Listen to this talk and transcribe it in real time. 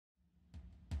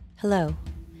Hello,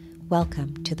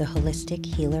 welcome to the Holistic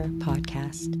Healer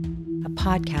Podcast, a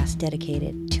podcast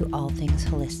dedicated to all things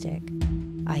holistic.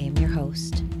 I am your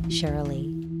host, Cheryl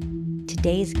Lee.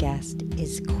 Today's guest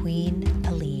is Queen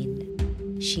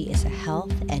Aline. She is a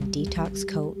health and detox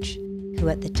coach who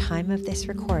at the time of this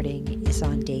recording is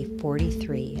on day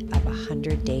 43 of a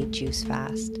 100-day juice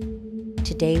fast.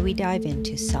 Today we dive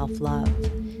into self-love,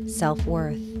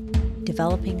 self-worth,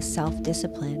 developing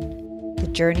self-discipline, the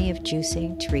journey of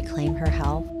juicing to reclaim her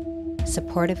health,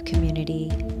 supportive community,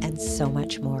 and so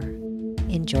much more.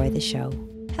 Enjoy the show.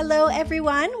 Hello,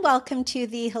 everyone. Welcome to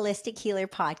the Holistic Healer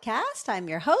Podcast. I'm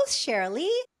your host, Cheryl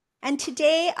Lee. And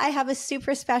today I have a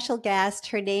super special guest.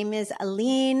 Her name is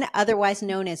Aline, otherwise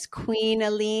known as Queen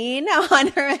Aline on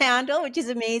her handle, which is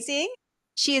amazing.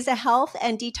 She is a health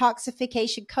and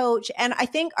detoxification coach. And I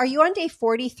think, are you on day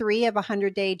 43 of a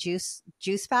 100-day juice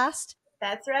fast?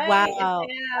 That's right. Wow.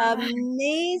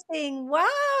 Amazing. Wow.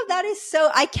 That is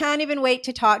I can't even wait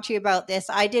to talk to you about this.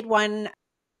 I did one,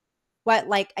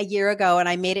 like a year ago, and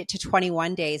I made it to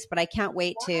 21 days, but I can't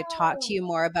wait to talk to you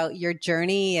more about your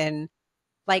journey and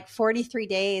like 43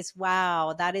 days.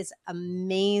 Wow. That is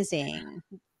amazing.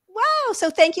 Wow.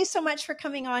 So thank you so much for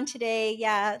coming on today.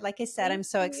 Yeah. Like I said, I'm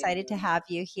so excited to have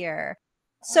you here.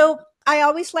 So I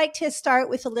always like to start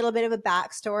with a little bit of a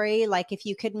backstory. Like if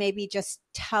you could maybe just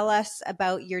tell us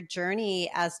about your journey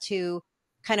as to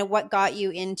kind of what got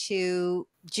you into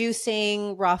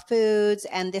juicing, raw foods,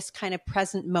 and this kind of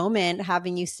present moment,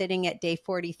 having you sitting at day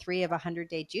 43 of a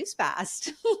 100-day juice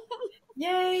fast.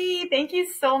 Yay. Thank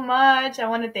you so much. I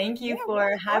want to thank you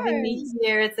for having me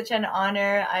here. It's such an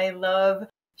honor. I love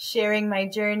sharing my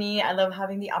journey. I love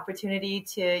having the opportunity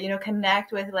to,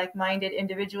 connect with like-minded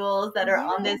individuals that are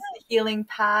on this healing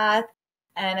path.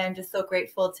 And I'm just so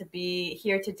grateful to be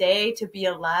here today, to be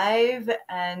alive,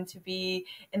 and to be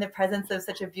in the presence of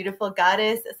such a beautiful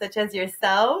goddess such as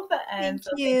yourself. And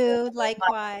Thank you.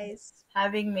 Likewise.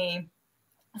 Having me.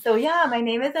 So yeah, my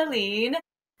name is Aline.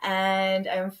 And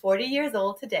I'm 40 years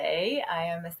old today. I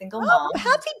am a single mom.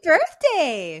 Happy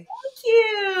birthday. Thank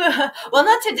you. Well,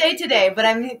 not today, but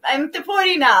I'm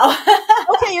 40 now.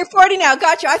 Okay, you're 40 now.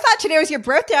 Gotcha. I thought today was your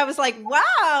birthday. I was like,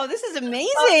 wow, this is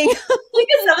amazing. We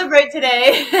can celebrate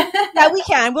today. Yeah, we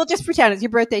can. We'll just pretend it's your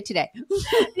birthday today.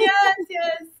 Yes.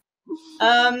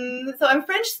 So I'm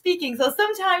French speaking, so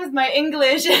sometimes my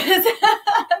English is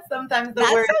sometimes the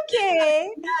word. That's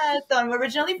okay. Yeah, so I'm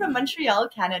originally from Montreal,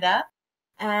 Canada.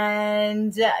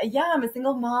 And I'm a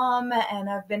single mom, and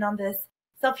I've been on this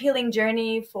self-healing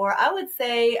journey for, I would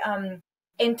say,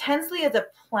 intensely as a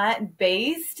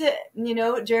plant-based,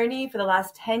 journey for the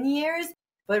last 10 years.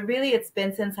 But really, it's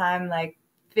been since I'm like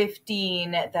 15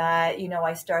 that,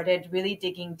 I started really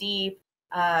digging deep.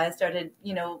 I started,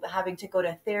 having to go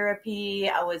to therapy.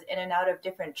 I was in and out of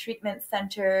different treatment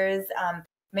centers,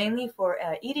 mainly for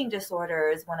eating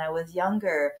disorders when I was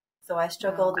younger. So I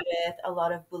struggled with a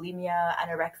lot of bulimia,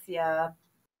 anorexia.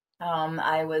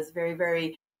 I was very,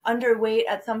 very underweight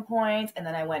at some points, and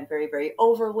then I went very, very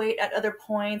overweight at other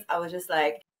points. I was just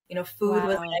like, food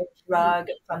was my drug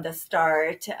from the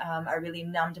start. I really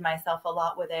numbed myself a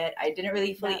lot with it. I didn't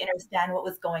really fully understand what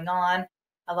was going on.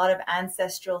 A lot of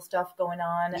ancestral stuff going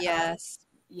on. Yes.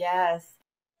 Yes.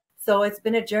 So it's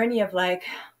been a journey of like,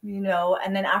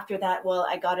 and then after that,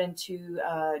 I got into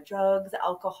drugs,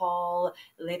 alcohol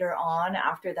later on.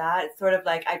 After that, it's sort of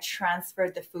like I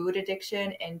transferred the food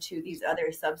addiction into these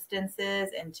other substances,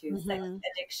 into sex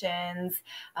addictions,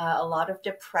 a lot of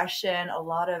depression, a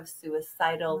lot of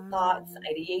suicidal thoughts,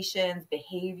 ideations,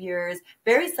 behaviors,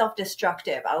 very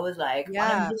self-destructive. I was like,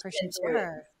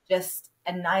 to just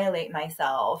annihilate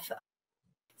myself.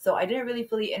 So I didn't really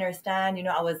fully understand,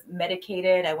 I was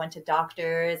medicated. I went to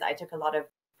doctors. I took a lot of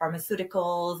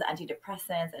pharmaceuticals,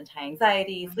 antidepressants,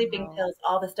 anti-anxiety, sleeping pills,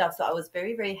 all the stuff. So I was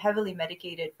very, very heavily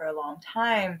medicated for a long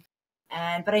time.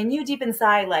 But I knew deep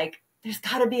inside, like, there's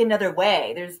gotta be another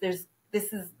way.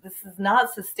 This is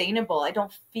not sustainable. I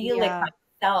don't feel like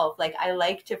myself. Like I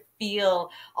like to feel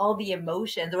all the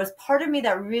emotions. There was part of me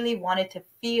that really wanted to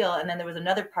feel. And then there was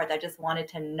another part that just wanted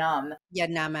to numb. Yeah,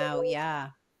 numb out. Yeah.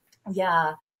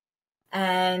 Yeah.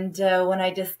 And when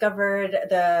I discovered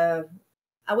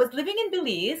I was living in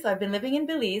Belize. So I've been living in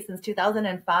Belize since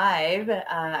 2005.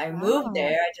 I moved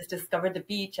there. I just discovered the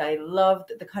beach. I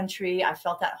loved the country. I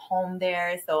felt at home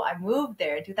there. So I moved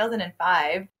there in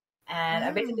 2005. And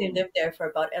I basically lived there for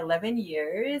about 11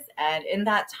 years. And in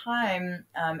that time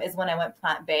is when I went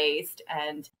plant-based.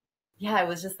 And I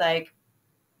was just like,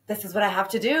 this is what I have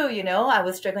to do. I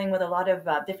was struggling with a lot of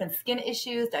different skin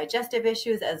issues, digestive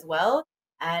issues as well.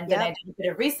 And then I Yep. did a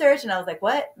bit of research and I was like,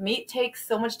 what? Meat takes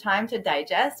so much time to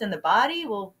digest in the body?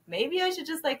 Well, maybe I should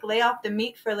just like lay off the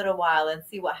meat for a little while and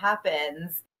see what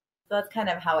happens. So that's kind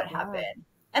of how it Yeah. happened.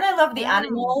 And I love the Wow.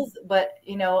 animals, but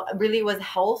really it was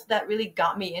health that really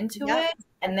got me into Yep. it.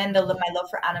 And then my love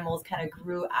for animals kind of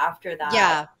grew after that.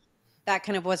 Yeah. That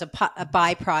kind of was a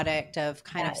byproduct of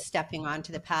kind Yeah. of stepping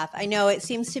onto the path. I know it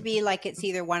seems to be like it's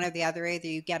either one or the other. Either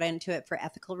you get into it for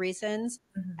ethical reasons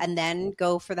Mhm. and then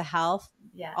go for the health,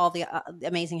 Yeah. all the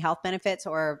amazing health benefits,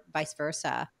 or vice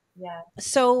versa. Yeah.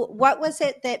 So, what was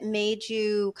it that made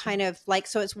you kind of like?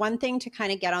 So, it's one thing to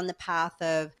kind of get on the path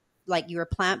of like you were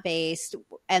plant based,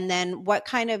 and then what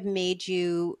kind of made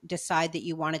you decide that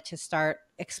you wanted to start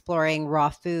exploring raw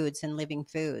foods and living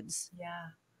foods? Yeah.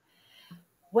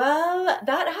 Well,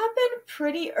 that happened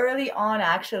pretty early on,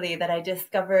 actually, that I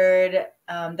discovered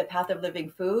the path of living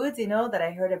foods, that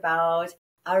I heard about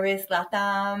Aris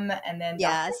Latam and then Dr.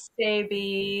 Yes.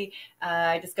 Sebi.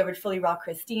 I discovered Fully Raw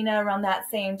Christina around that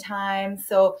same time.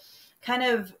 So, kind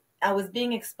of, I was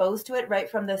being exposed to it right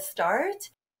from the start.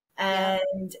 Yep.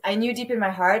 And I knew deep in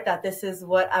my heart that this is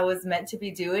what I was meant to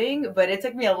be doing, but it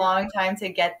took me a Yep. long time to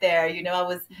get there. I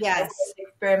Yes. started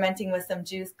experimenting with some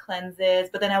juice cleanses,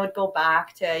 but then I would go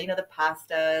back to, the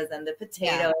pastas and the Yeah.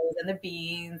 potatoes and the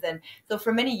beans. And so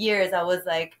for many years, I was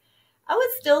like, I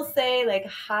would still say like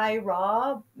high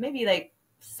raw, maybe like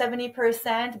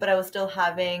 70%, but I was still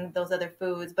having those other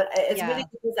foods. But it's really Yeah.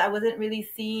 because I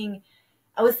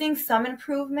was seeing some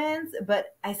improvements,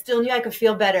 but I still knew I could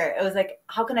feel better. It was like,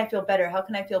 how can I feel better? How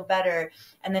can I feel better?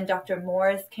 And then Dr.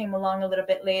 Morris came along a little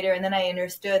bit later, and then I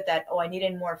understood that, I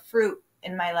needed more fruit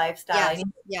in my lifestyle. I Yes.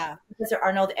 needed Yeah. Professor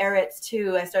Arnold Eretz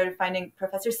too. I started finding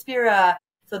Professor Spira.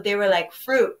 So they were like,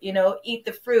 fruit, eat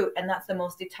the fruit. And that's the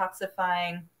most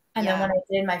detoxifying. And then Yeah. when I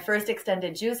did my first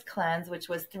extended juice cleanse, which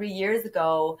was 3 years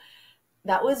ago,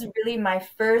 that was really my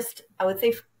first, I would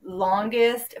say,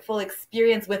 longest full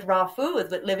experience with raw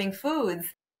foods, with living foods.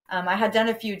 I had done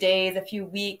a few days, a few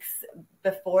weeks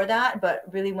before that, but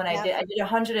really when Yep. I did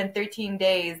 113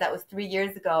 days. That was 3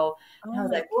 years ago. And Oh I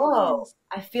was my like, whoa, goodness.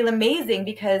 I feel amazing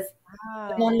because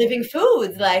I'm on Wow. living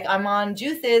foods. Like I'm on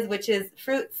juices, which is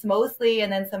fruits mostly,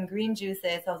 and then some green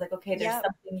juices. So I was like, okay, there's Yep.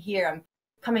 something here. I'm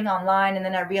coming online. And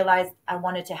then I realized I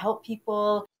wanted to help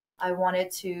people. I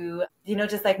wanted to,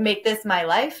 just like make this my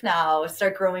life now,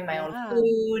 start growing my own Yeah.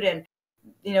 food. And,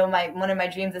 my one of my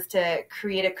dreams is to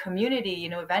create a community,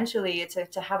 eventually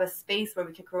to have a space where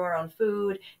we could grow our own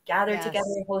food, gather together,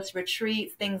 Yes. host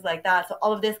retreats, things like that. So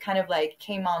all of this kind of like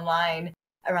came online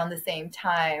around the same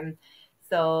time.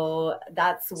 So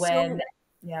that's when, So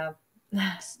yeah.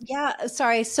 yeah,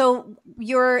 sorry. So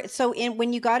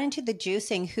when you got into the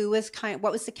juicing,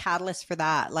 what was the catalyst for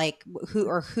that? Like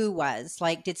who was?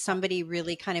 Like did somebody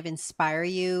really kind of inspire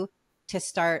you to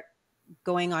start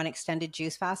going on extended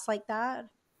juice fasts like that?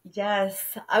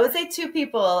 Yes, I would say two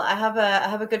people. I have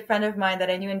a good friend of mine that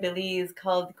I knew in Belize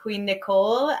called Queen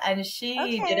Nicole, and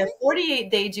she did a Okay.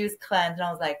 48-day juice cleanse, and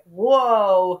I was like,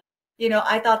 whoa,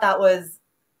 I thought that was,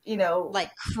 you know,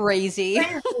 Like crazy.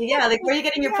 crazy. Yeah, like where are you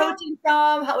getting your Yeah. protein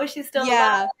from? How is she still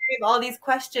alive? Yeah. All these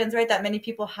questions, right, that many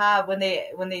people have when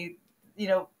they, you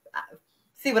know,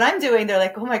 see what I'm doing. They're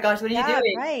like, oh my gosh, what are you Yeah,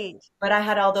 doing? right. But I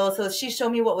had all those. So she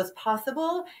showed me what was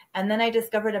possible. And then I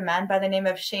discovered a man by the name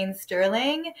of Shane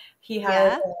Sterling. He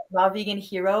has Yeah. Raw Vegan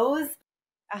Heroes.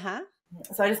 Uh-huh.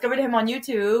 So I discovered him on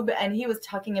YouTube and he was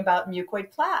talking about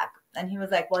mucoid plaque. And he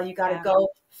was like, well, you got to Yeah. go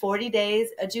 40 days,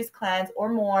 a juice cleanse or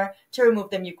more to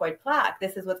remove the mucoid plaque.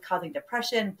 This is what's causing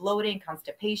depression, bloating,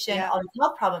 constipation, Yeah. all these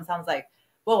health problems. I was like,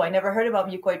 whoa, I never heard about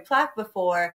mucoid plaque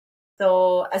before.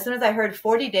 So as soon as I heard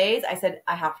 40 days, I said,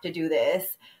 I have to do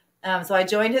this. So I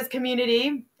joined his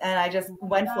community and I just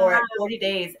went for it 40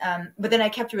 days. But then I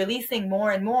kept releasing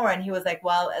more and more. And he was like,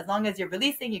 well, as long as you're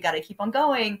releasing, you got to keep on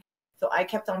going. So I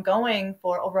kept on going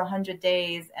for over 100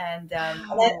 days. And then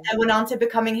Wow. I went on to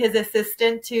becoming his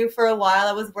assistant too for a while.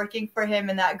 I was working for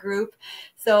him in that group.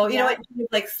 So, it Yeah. kind of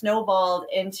like snowballed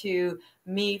into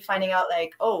me finding out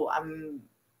like, oh, I'm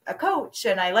a coach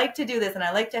and I like to do this and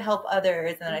I like to help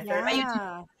others. And then I started my YouTube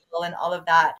Yeah. channel and all of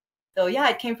that. So yeah,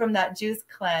 it came from that juice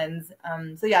cleanse.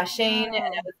 So yeah, Shane and I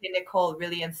Wow. would say Nicole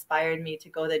really inspired me to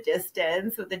go the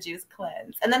distance with the juice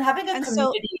cleanse. And then having a And so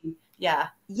community. Yeah.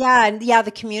 yeah,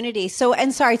 the community. So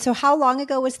how long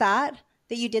ago was that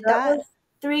you did That that? was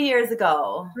 3 years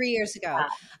ago. 3 years ago. Yeah.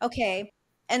 Okay.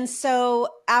 And so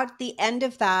at the end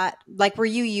of that, like, were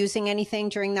you using anything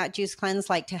during that juice cleanse,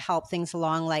 like to help things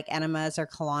along, like enemas or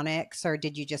colonics, or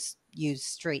did you just use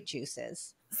straight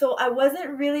juices? So I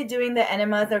wasn't really doing the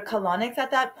enemas or colonics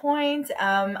at that point.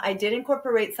 I did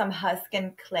incorporate some husk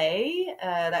and clay.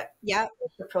 That Yeah.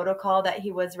 was the protocol that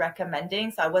he was recommending.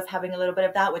 So I was having a little bit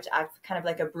of that, which acts kind of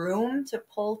like a broom to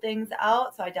pull things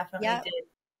out. So I definitely Yeah. did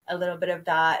a little bit of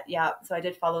that. Yeah. So I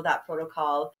did follow that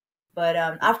protocol. But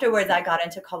afterwards, I got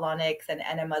into colonics and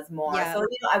enemas more. Yeah. So,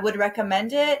 I would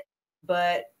recommend it,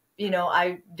 but,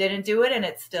 I didn't do it and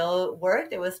it still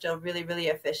worked. It was still really, really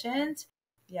efficient.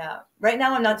 Yeah. Right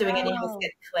now, I'm not doing any Wow.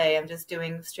 Husket clay. I'm just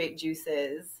doing straight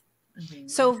juices. Hmm.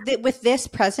 So with this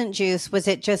present juice, was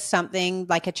it just something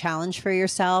like a challenge for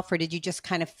yourself, or did you just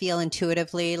kind of feel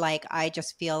intuitively like I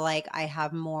just feel like I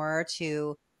have more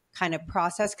to kind of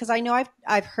process? Because I know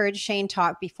I've heard Shane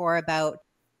talk before about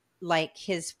like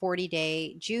his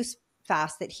 40-day juice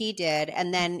fast that he did,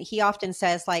 and then he often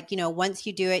says like, once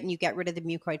you do it and you get rid of the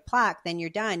mucoid plaque, then you're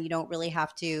done. You don't really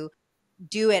have to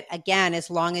do it again as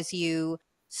long as you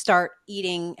start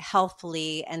eating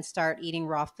healthfully and start eating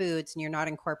raw foods and you're not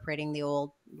incorporating the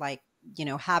old like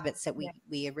habits that Yeah.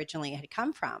 we originally had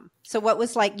come from. So what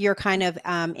was like your kind of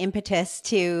impetus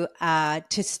to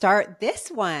start this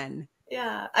one?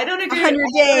 Yeah, I don't agree. I 100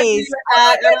 don't agree days. with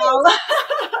that at all.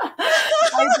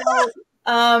 I don't.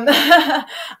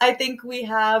 I think we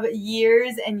have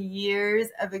years and years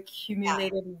of Yeah,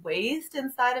 accumulated waste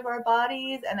inside of our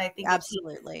bodies, and I think it takes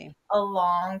absolutely. a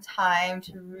long time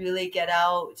to really get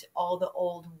out all the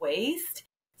old waste.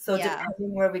 So Yeah.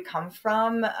 depending where we come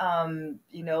from, and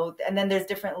then there's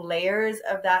different layers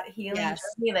of that healing Yes.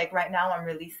 journey. Like right now, I'm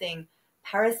releasing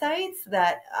parasites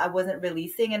that I wasn't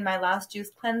releasing in my last juice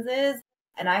cleanses,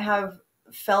 and I have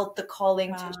felt the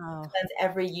calling to juice Wow. cleanse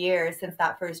every year since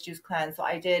that first juice cleanse. So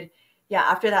I did, yeah,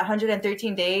 after that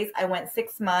 113 days, I went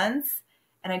 6 months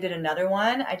and I did another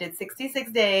one. I did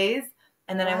 66 days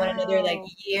and then I went another like Wow.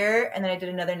 year and then I did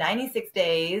another 96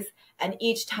 days. And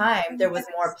each Oh my time there was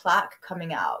more goodness. plaque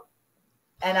coming out.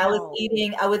 And I was Wow.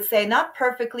 eating, I would say not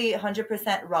perfectly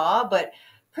 100% raw, but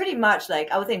pretty much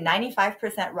like I would say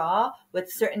 95% raw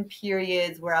with certain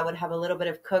periods where I would have a little bit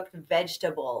of cooked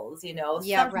vegetables,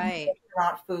 Yeah, sometimes right.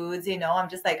 not foods, I'm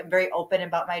just like, I'm very open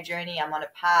about my journey. I'm on a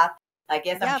path. Like,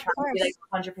 yes, I'm Yeah, of trying to be like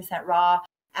course. 100% raw.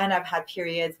 And I've had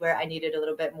periods where I needed a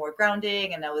little bit more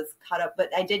grounding and I was caught up, but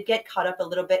I did get caught up a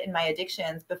little bit in my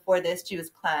addictions before this juice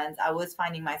cleanse. I was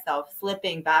finding myself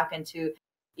slipping back into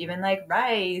even like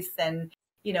rice and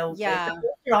like the Yeah.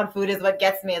 restaurant food is what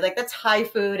gets me, like the Thai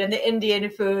food and the Indian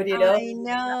food, I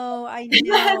know. I That's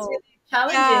know. really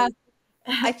challenging. Yeah.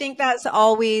 I think that's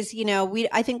always,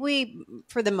 I think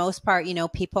for the most part,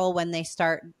 people, when they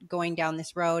start going down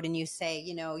this road and you say,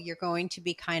 you're going to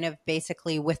be kind of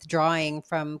basically withdrawing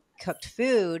from cooked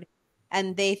food,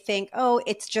 and they think, oh,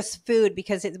 it's just food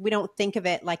because we don't think of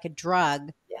it like a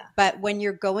drug. Yeah. But when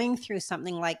you're going through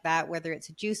something like that, whether it's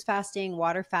a juice fasting,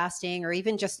 water fasting, or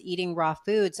even just eating raw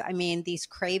foods, I mean, these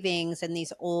cravings and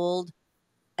these old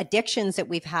addictions that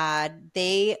we've had,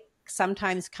 they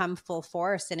sometimes come full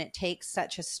force, and it takes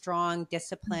such a strong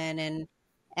discipline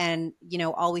and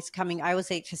always coming, I always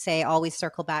like to say, always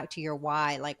circle back to your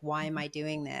why. Like, why am I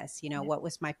doing this? Yeah. What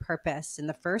was my purpose in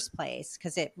the first place?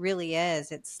 Because it really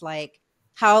is, it's like,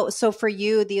 how, so for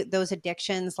you, those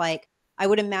addictions, like, I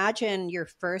would imagine your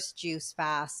first juice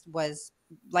fast was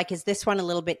like, is this one a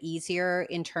little bit easier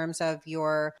in terms of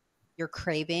your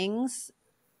cravings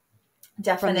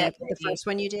from the Definitely. first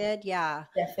one you did? Yeah.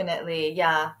 Definitely.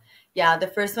 Yeah. Yeah. The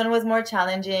first one was more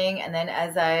challenging. And then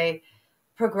as I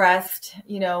progressed,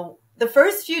 the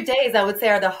first few days I would say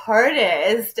are the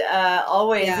hardest,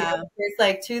 always, Yeah. there's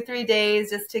like 2, 3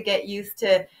 days just to get used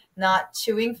to not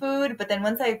chewing food. But then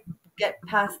once I get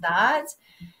past that,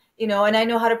 and I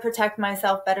know how to protect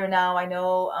myself better now. I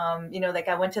know, like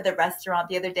I went to the restaurant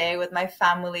the other day with my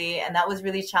family and that was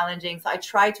really challenging. So I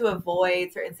try to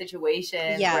avoid certain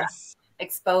situations where Yes.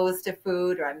 exposed to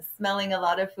food or I'm smelling a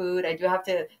lot of food. I do have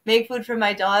to make food for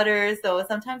my daughter, so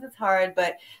sometimes it's hard.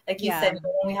 But like you said, Yeah.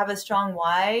 when we have a strong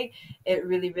why, it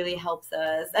really, really helps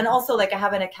us. And also, like I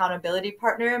have an accountability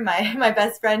partner. My my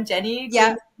best friend Jenny,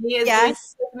 Yeah. Queen Aline, is doing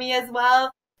Yes. it with me as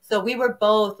well. So we were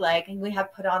both like, we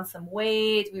have put on some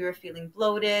weight. We were feeling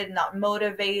bloated, not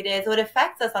motivated. So it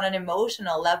affects us on an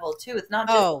emotional level too. It's not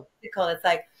just Oh, physical. It's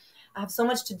like I have so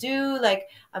much to do. Like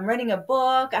I'm writing a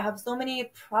book. I have so many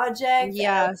projects and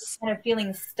I was yes. kind of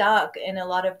feeling stuck in a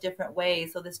lot of different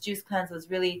ways. So this juice cleanse was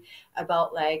really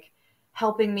about like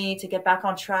helping me to get back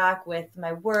on track with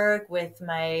my work, with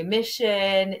my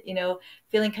mission,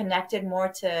 feeling connected more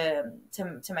to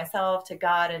myself, to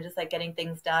God, and just like getting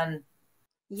things done.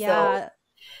 So Yeah.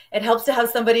 it helps to have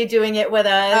somebody doing it with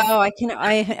us. Oh,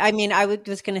 I mean,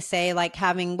 was going to say like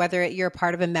having, whether you're a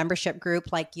part of a membership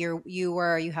group, like you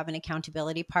have an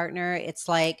accountability partner. It's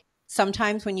like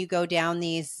sometimes when you go down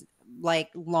these like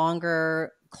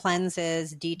longer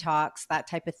cleanses, detox, that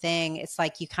type of thing, it's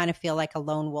like you kind of feel like a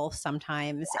lone wolf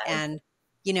sometimes. Yes. And,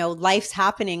 you know, life's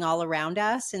happening all around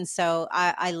us. And so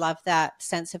I love that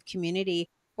sense of community.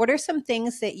 What are some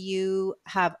things that you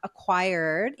have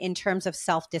acquired in terms of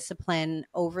self-discipline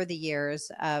over the years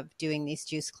of doing these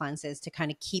juice cleanses to kind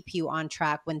of keep you on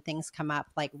track when things come up,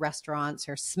 like restaurants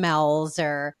or smells,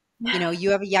 or, you know,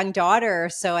 you have a young daughter.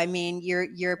 So, I mean,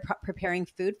 you're preparing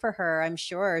food for her. I'm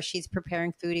sure she's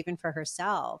preparing food even for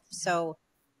herself. So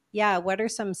yeah, what are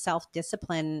some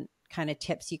self-discipline kind of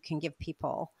tips you can give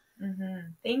people?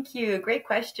 Thank you. Great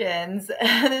questions.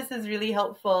 This is really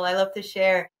helpful. I love to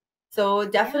share. So Yeah.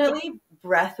 definitely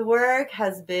breath work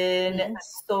has been Mhm.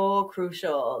 so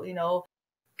crucial,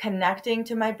 connecting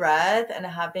to my breath and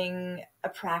having a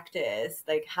practice,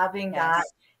 like having that,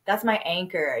 Yes. that's my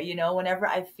anchor, whenever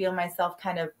I feel myself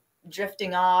kind of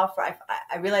drifting off, or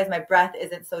I realize my breath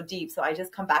isn't so deep. So I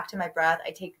just come back to my breath.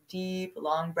 I take deep,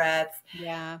 long breaths.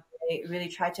 Yeah. I really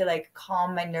try to like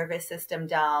calm my nervous system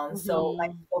down. So my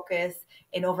Mhm. focus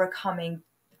in overcoming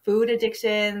food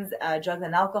addictions, drugs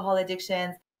and alcohol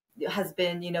addictions has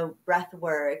been, breath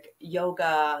work,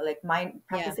 yoga, like Yeah.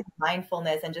 practicing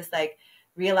mindfulness, and just like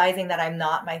realizing that I'm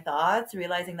not my thoughts,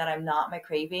 realizing that I'm not my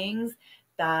cravings,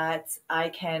 that I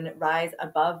can rise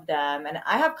above them. And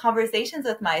I have conversations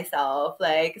with myself.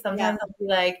 Like Yeah. sometimes I'll be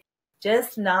like,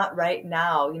 just not right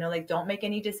now, like don't make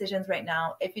any decisions right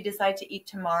now. If you decide to eat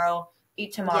tomorrow,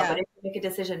 eat tomorrow. But Yeah. if you make a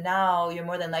decision now, you're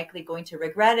more than likely going to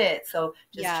regret it. So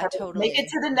just Yeah, try to make it totally.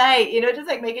 to the night, just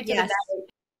like make it to the Yes. night.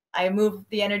 I move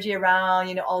the energy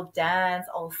around, I'll dance,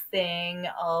 I'll sing,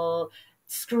 I'll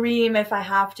scream if I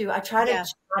have to. I try to Yeah.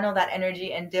 channel that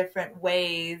energy in different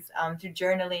ways, through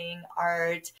journaling,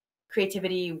 art,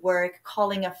 creativity, work,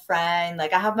 calling a friend.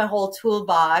 Like I have my whole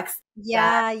toolbox that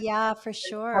Yeah, yeah, for try to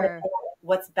sure. figure out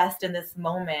what's best in this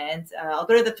moment. I'll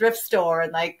go to the thrift store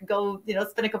and like go,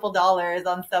 spend a couple dollars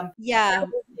on some, Yeah,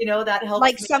 that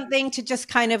like helps me. something to just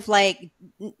kind of like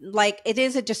it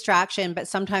is a distraction, but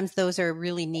sometimes those are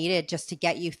really needed just to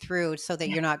get you through so that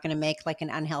you're not going to make like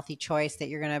an unhealthy choice that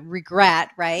you're going to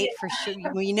regret, right? For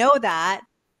sure. We know that.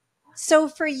 So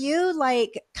for you,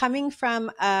 like coming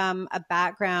from a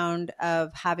background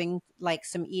of having like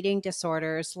some eating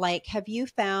disorders, like have you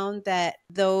found that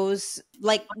those,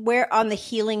 like where on the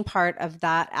healing part of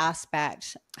that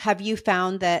aspect, have you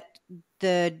found that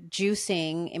the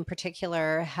juicing in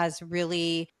particular has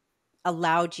really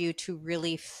allowed you to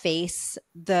really face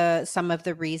the some of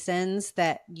the reasons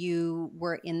that you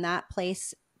were in that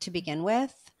place to begin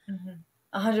with?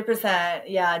 100%.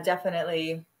 Yeah,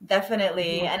 definitely.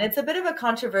 Definitely. Mhm. And it's a bit of a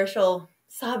controversial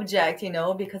subject,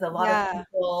 because a lot of Yeah.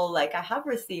 people, like, I have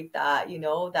received that,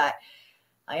 that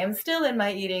I am still in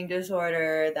my eating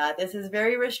disorder, that this is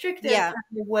very restrictive Yeah.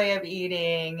 kind of way of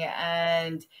eating.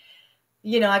 And,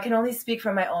 I can only speak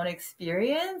from my own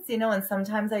experience, and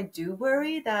sometimes I do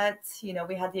worry that,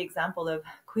 we had the example of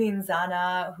Queen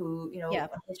Zana, who, Yeah.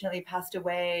 unfortunately passed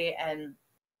away. And,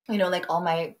 like all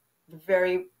my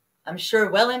very, I'm sure,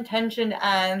 well-intentioned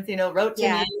aunts, wrote to me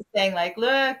Yeah. saying like,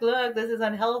 look, this is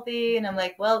unhealthy. And I'm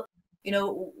like, well, you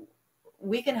know,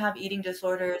 we can have eating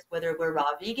disorders whether we're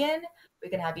raw vegan. We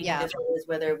can have eating Yeah. disorders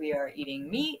whether we are eating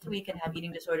meat. We can have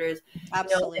eating disorders, and, and,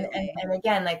 Absolutely. and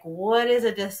again, like, what is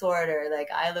a disorder? Like,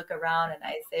 I look around and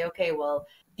I say, okay, well,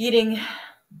 eating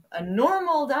a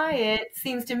normal diet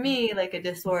seems to me like a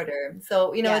disorder.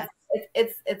 So, Yes.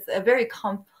 it's a very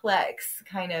complex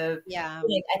kind of Yeah.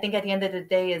 thing. I think at the end of the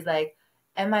day is like,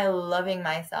 am I loving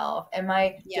myself? Am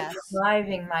I Yes.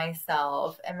 depriving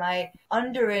myself? Am I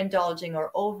underindulging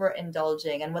or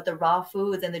overindulging? And what the raw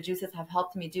foods and the juices have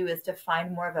helped me do is to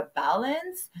find more of a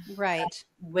balance Right.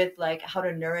 with like how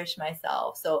to nourish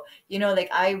myself. So, like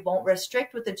I won't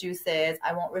restrict with the juices.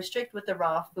 I won't restrict with the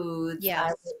raw foods. I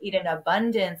Yes. will eat an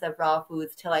abundance of raw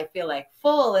foods till I feel like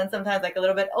full, and sometimes like a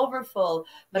little bit over full,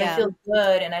 but I Yeah. feel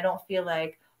good and I don't feel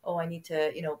like, oh, I need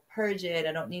to, purge it.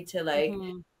 I don't need to like,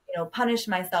 Mhm. punish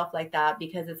myself like that,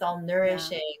 because it's all Yeah.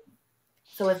 nourishing.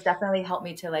 So it's definitely helped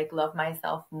me to like love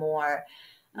myself more.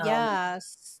 Um,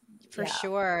 Yes, for yeah.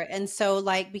 sure. And so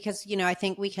like because I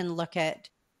think we can look at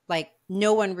like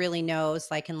no one really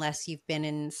knows like unless you've been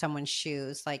in someone's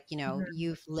shoes, like Mhm.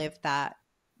 you've lived that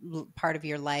part of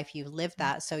your life, you've lived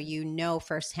that, so you know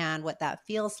firsthand what that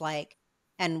feels like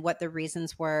and what the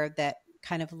reasons were that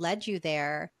kind of led you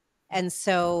there. And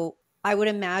so I would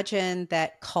imagine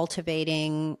that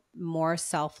cultivating more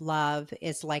self-love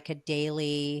is like a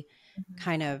daily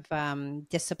kind of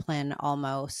discipline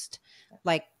almost,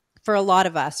 like for a lot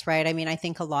of us, right? I mean, I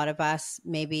think a lot of us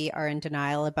maybe are in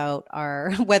denial about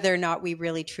our whether or not we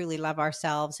really truly love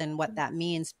ourselves and what that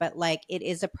means, but like it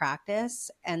is a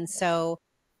practice. And so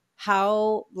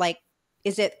how, like,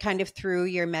 is it kind of through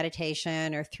your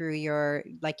meditation or through your,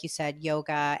 like you said,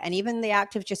 yoga, and even the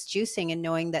act of just juicing and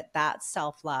knowing that that's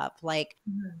self-love? Like,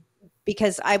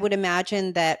 because I would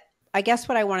imagine that, I guess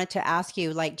what I wanted to ask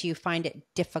you, like, do you find it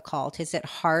difficult? Is it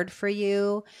hard for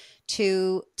you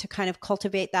to kind of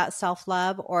cultivate that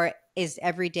self-love, or is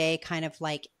every day kind of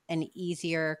like an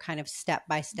easier kind of step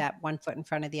by step, one foot in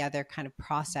front of the other kind of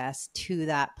process to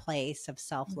that place of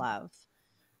self-love?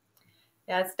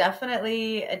 Yeah, it's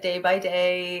definitely a day by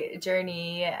day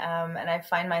journey. And I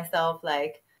find myself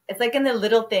like, it's like in the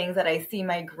little things that I see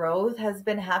my growth has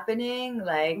been happening,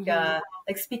 like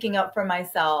speaking up for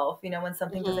myself, you know, when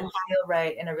something doesn't feel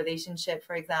right in a relationship,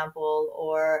 for example,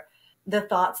 or the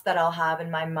thoughts that I'll have in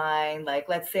my mind. Like,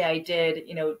 let's say I did,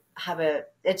 you know, have a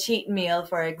cheat meal,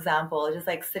 for example, just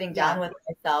like sitting down with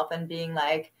myself and being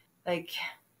like,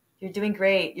 you're doing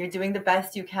great. You're doing the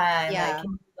best you can. Like,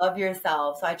 can you love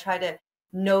yourself? So I try to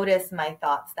notice my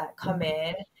thoughts that come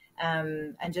in,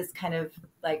 and just kind of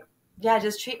like,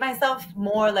 just treat myself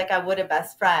more like I would a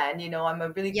best friend. You know, I'm a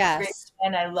really great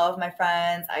friend. I love my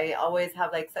friends. I always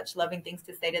have like such loving things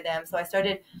to say to them. So I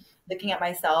started looking at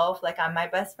myself like I'm my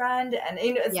best friend, and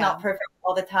you know, it's not perfect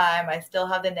all the time. I still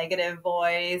have the negative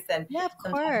voice, and of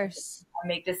course I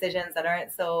make decisions that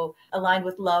aren't so aligned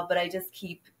with love, but I just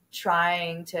keep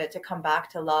trying to come back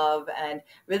to love. And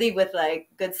really with like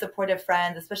good supportive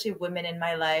friends, especially women in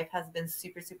my life, has been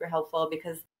super, super helpful,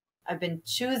 because I've been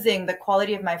choosing, the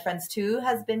quality of my friends too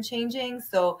has been changing.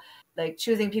 So like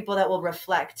choosing people that will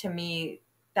reflect to me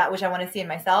that which I want to see in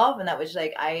myself, and that which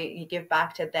like I give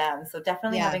back to them. So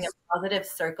definitely having a positive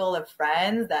circle of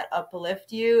friends that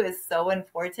uplift you is so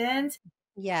important.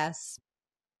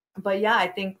 But yeah, I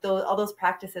think all those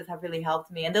practices have really helped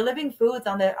me. And the living foods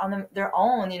on their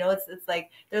own, you know, it's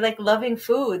like they're like loving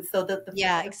foods. So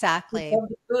exactly.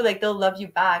 The food, like they'll love you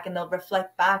back, and they'll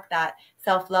reflect back that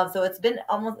self-love. So it's been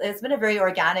a very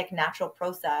organic, natural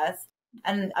process.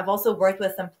 And I've also worked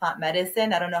with some plant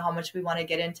medicine. I don't know how much we want to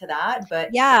get into that, but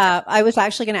I was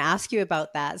actually going to ask you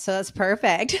about that. So that's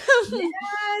perfect.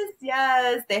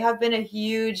 Yes. They have been a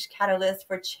huge catalyst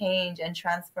for change and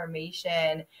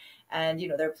transformation. And, you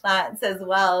know, they're plants as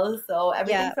well. So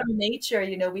everything from nature,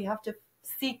 you know, we have to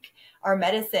seek our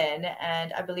medicine.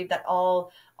 And I believe that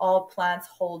all plants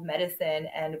hold medicine,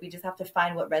 and we just have to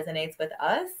find what resonates with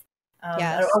us.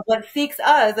 Or what seeks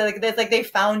us. Like it's like they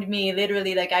found me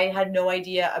literally. Like I had no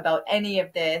idea about any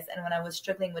of this. And when I was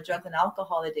struggling with drugs and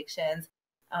alcohol addictions,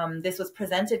 this was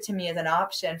presented to me as an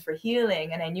option for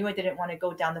healing. And I knew I didn't want to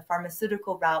go down the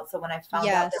pharmaceutical route. So when I found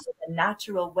out there was a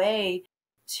natural way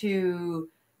to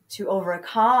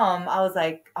overcome, I was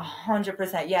like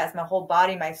 100% yes. My whole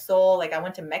body, my soul. Like I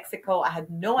went to Mexico. I had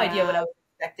no idea what I was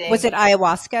expecting. Was it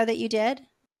ayahuasca that you did?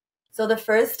 So the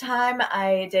first time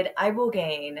I did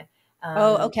ibogaine.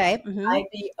 Okay.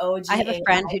 IBOGAI. I have a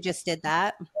friend who just did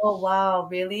that. Oh, wow.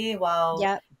 Really? Wow.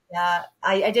 Yep. Yeah.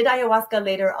 I did ayahuasca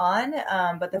later on,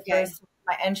 but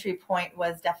my entry point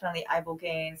was definitely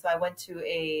ibogaine. So I went to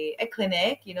a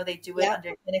clinic, you know, they do it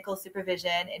under clinical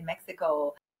supervision in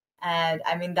Mexico. And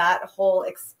I mean, that whole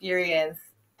experience,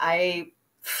 it's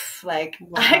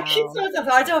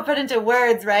hard to put into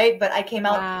words, right? But I came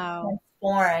out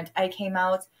transformed. I came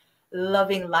out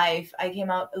loving life. I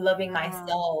came out loving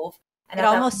myself. And it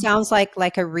almost sounds like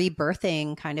a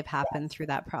rebirthing kind of happened through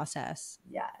that process.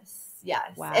 Yes.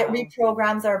 Wow. It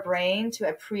reprograms our brain to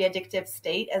a pre-addictive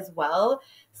state as well.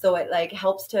 So it like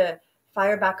helps to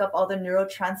fire back up all the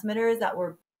neurotransmitters that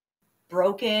were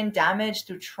broken, damaged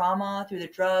through trauma, through the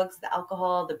drugs, the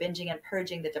alcohol, the binging and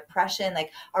purging, the depression.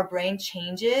 Like our brain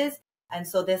changes. And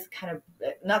so this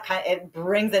it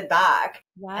brings it back.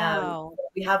 Wow.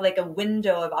 We have like a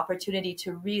window of opportunity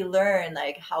to relearn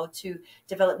like how to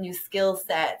develop new skill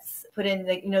sets, put in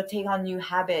like, you know, take on new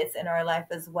habits in our life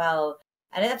as well.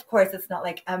 And of course, it's not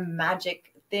like a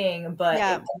magic thing, but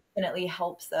it definitely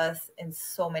helps us in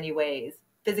so many ways,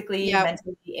 physically,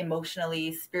 mentally,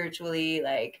 emotionally, spiritually,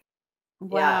 like.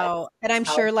 Wow. And I'm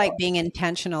sure like being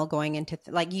intentional going into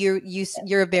like you're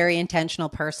a very intentional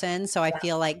person. So I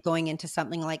feel like going into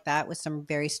something like that with some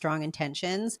very strong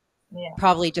intentions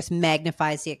probably just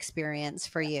magnifies the experience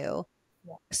for you.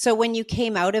 Yeah. So when you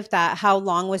came out of that, how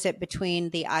long was it between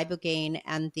the ibogaine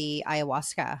and the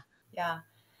ayahuasca? Yeah.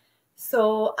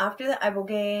 So after the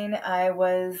ibogaine, I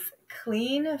was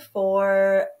clean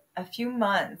for a few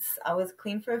months. I was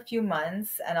clean for a few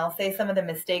months, and I'll say some of the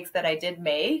mistakes that I did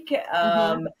make.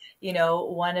 Mm-hmm. You know,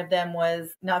 one of them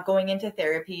was not going into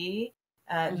therapy,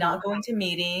 Mm-hmm. not going to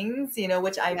meetings, you know,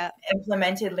 which I Yep.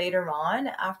 implemented later on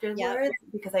Yep. afterwards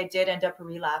because I did end up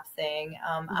relapsing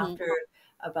Mm-hmm. after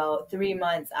about 3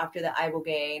 months after the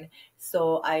ibogaine.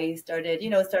 So I started, you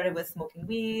know, started with smoking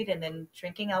weed and then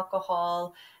drinking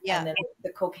alcohol, and Yep. then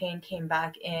the cocaine came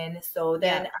back in. So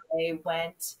then Yep. I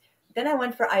went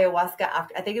for ayahuasca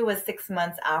after, I think it was 6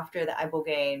 months after the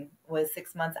ibogaine was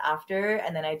 6 months after.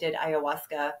 And then I did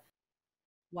ayahuasca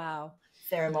Wow.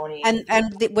 ceremony.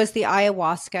 Was the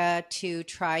ayahuasca to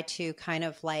try to kind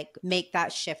of like make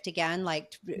that shift again,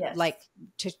 Yes. like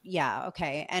to yeah,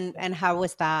 okay. And how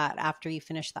was that after you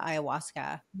finished the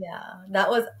ayahuasca? Yeah, that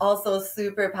was also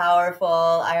super powerful.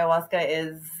 Ayahuasca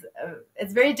is,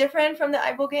 it's very different from the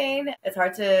ibogaine. It's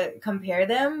hard to compare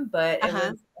them, but it Uh-huh.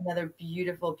 was another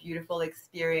beautiful, beautiful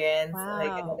experience.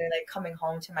 Like Wow. another, like coming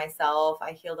home to myself.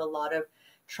 I healed a lot of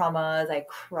traumas. I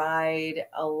cried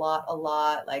a lot, a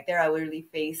lot. Like there, I literally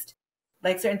faced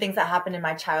like certain things that happened in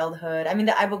my childhood. I mean,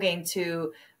 the ibogaine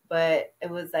too, but it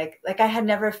was like I had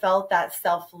never felt that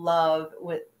self love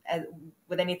with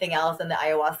anything else in the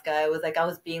ayahuasca. It was like I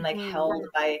was being like Mhm. held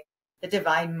by the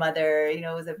divine mother. You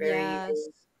know, it was a very, Yes.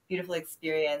 very beautiful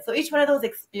experience. So each one of those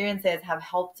experiences have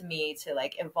helped me to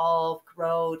like evolve,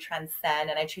 grow, transcend,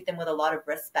 and I treat them with a lot of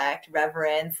respect,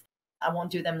 reverence. I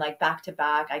won't do them like back to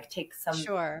back. I take some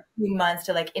Sure. few months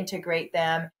to like integrate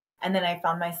them. And then I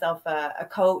found myself a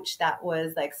coach that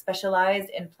was like specialized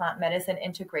in plant medicine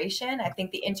integration. I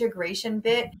think the integration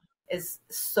bit is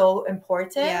so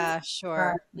important. Yeah,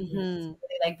 sure. To Mhm.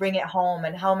 really, like bring it home,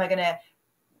 and how am I gonna,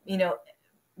 you know,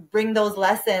 bring those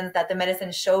lessons that the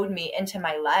medicine showed me into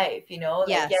my life, you know,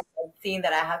 like Yes. yes, I've seen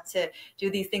that I have to do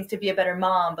these things to be a better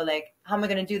mom, but like how am I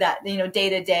gonna do that, you know, day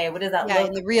to day? What does that Yeah,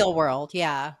 in look the real world.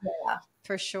 Yeah. like?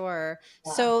 For sure.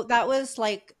 Yeah. So that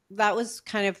was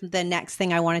kind of the next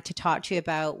thing I wanted to talk to you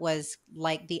about was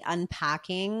like the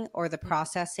unpacking or the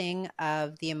processing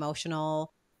of the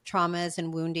emotional traumas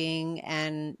and wounding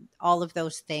and all of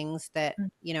those things that, Yeah.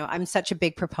 you know, I'm such a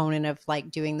big proponent of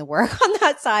like doing the work on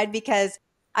that side because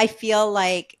I feel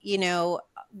like, you know,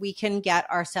 we can get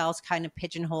ourselves kind of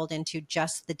pigeonholed into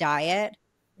just the diet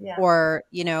Yeah. or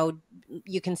you know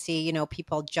you can see you know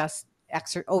people just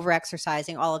over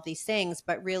exercising all of these things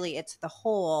but really it's the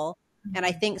whole and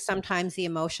I Mhm. think sometimes the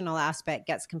emotional aspect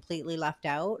gets completely left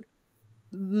out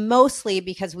mostly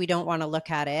because we don't want to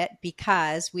look at it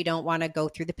because we don't want to go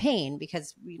through the pain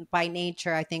because by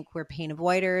nature I think we're pain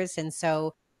avoiders and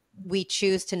so we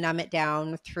choose to numb it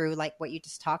down through like what you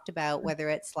just talked about whether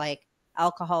it's like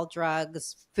alcohol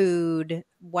drugs food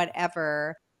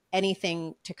whatever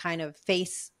anything to kind of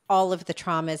face all of the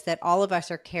traumas that all of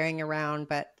us are carrying around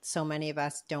but so many of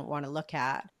us don't want to look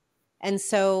at and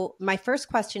so my first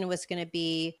question was going to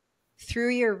be through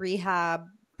your rehab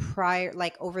prior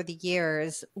like over the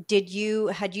years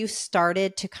had you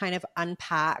started to kind of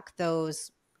unpack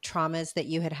those traumas that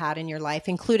you had had in your life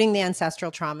including the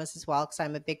ancestral traumas as well because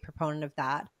I'm a big proponent of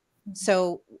that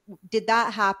so did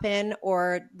that happen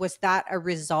or was that a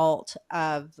result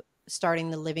of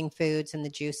starting the living foods and the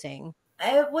juicing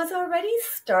I was already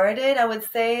started, I would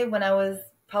say, when I was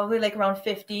probably like around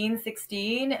 15,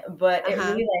 16, but it uh-huh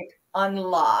really like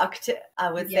unlocked,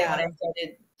 I would say, when yeah I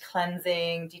started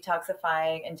cleansing,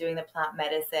 detoxifying, and doing the plant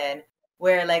medicine,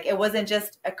 where like it wasn't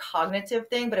just a cognitive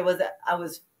thing, but I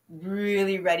was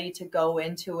really ready to go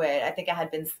into it. I think I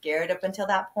had been scared up until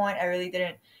that point. I really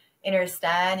didn't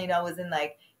understand, you know, I was in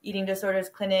like eating disorders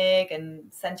clinic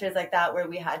and centers like that where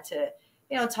we had to,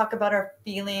 you know, talk about our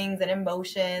feelings and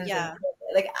emotions and yeah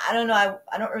like I don't know,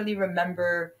 I don't really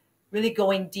remember really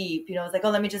going deep. You know, it's like, oh,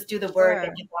 let me just do the work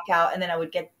and sure get back out, and then I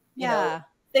would get, you know, yeah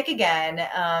sick again.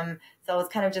 So I was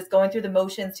kind of just going through the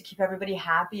motions to keep everybody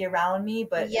happy around me,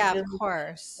 but it yeah of really it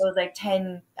course was like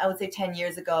 10, I would say 10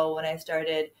 years ago when I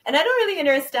started. And I don't really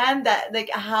understand that. Like,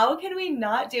 how can we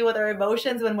not deal with our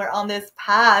emotions when we're on this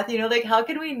path? You know, like, how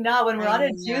can we not when we're I on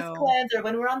a juice know cleanse or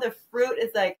when we're on the fruit?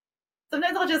 It's like,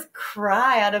 sometimes I'll just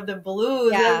cry out of the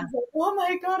blues. And I'm yeah just like, oh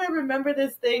my God, I remember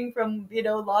this thing from, you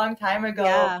know, a long time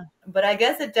ago. yeah But I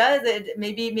guess it does. It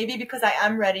maybe because I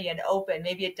am ready and open,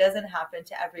 maybe it doesn't happen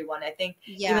to everyone. I think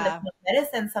even the yeah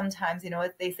medicine sometimes, you know,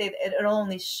 they say it'll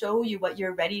only show you what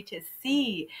you're ready to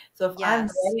see. So if I'm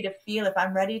yes ready to feel, if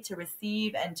I'm ready to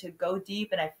receive and to go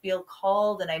deep and I feel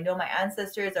called and I know my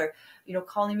ancestors are, you know,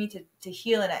 calling me to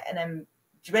heal and I'm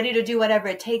ready to do whatever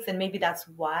it takes, and maybe that's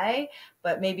why,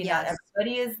 but maybe not yes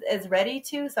everybody is ready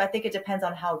to. So I think it depends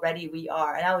on how ready we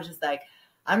are. And I was just like,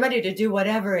 I'm ready to do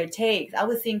whatever it takes. I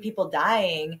was seeing people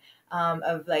dying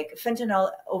of like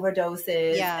fentanyl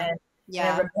overdoses. Yeah. And I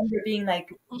Yeah. remember being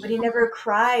like, but he never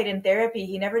cried in therapy.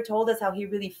 He never told us how he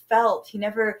really felt. He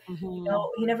never,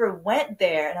 Mhm. he never went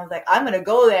there. And I was like, I'm going to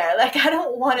go there. Like, I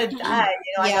don't want to die.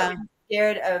 I got Yeah. really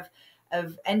scared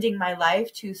of ending my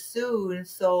life too soon.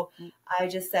 So I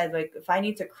just said, like, if I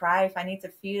need to cry, if I need to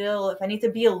feel, if I need to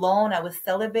be alone, I was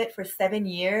celibate for 7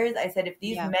 years. I said, if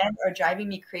these Yeah. men are driving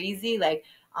me crazy, like,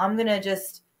 I'm going to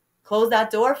just close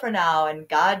that door for now. And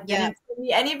God Yeah. didn't send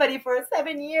me anybody for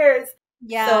 7 years.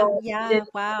 Yeah. So I Yeah. did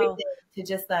Wow. everything to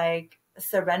just like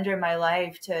surrender my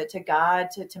life to God,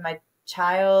 to my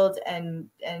child, and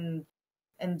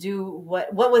do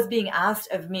what was being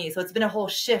asked of me. So it's been a whole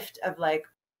shift of like,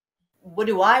 what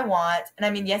do I want? And I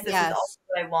mean, yes, this is also Yes.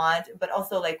 what I want, but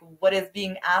also like what is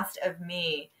being asked of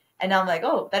me. And now I'm like,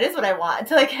 oh, that is what I want.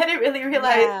 So like I didn't really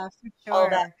realize Yeah, for all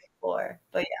that sure. before.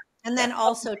 But And yeah. then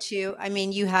also too, I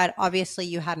mean, you had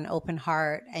an open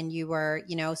heart, and you were,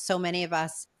 so many of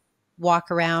us walk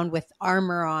around with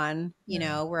armor on,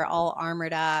 we're all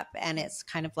armored up, and it's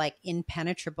kind of like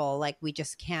impenetrable, like we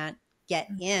just can't get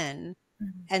in.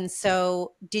 Mhm. And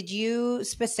so did you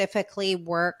specifically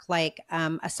work like,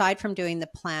 aside from doing the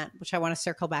plant, which I want to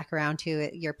circle back around to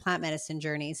your plant medicine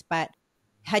journeys, but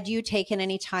had you taken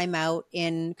any time out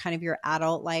in kind of your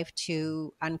adult life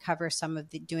to uncover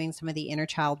doing some of the inner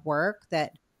child work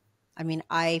that, I mean,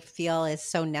 I feel is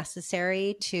so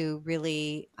necessary to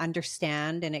really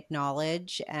understand and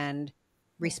acknowledge and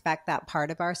respect that part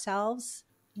of ourselves?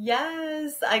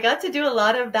 Yes, I got to do a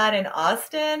lot of that in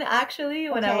Austin actually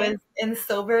when I Okay. was in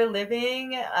sober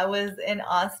living. I was in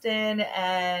Austin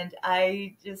and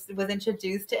I just was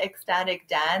introduced to ecstatic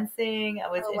dancing. I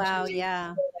was Oh, wow. introduced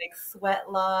Yeah. to like sweat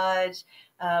lodge.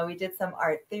 We did some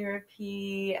art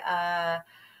therapy.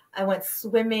 I went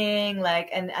swimming, like,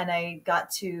 and I got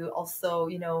to also,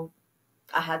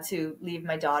 I had to leave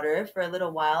my daughter for a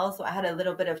little while. So I had a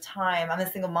little bit of time. I'm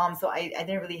a single mom, so I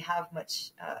didn't really have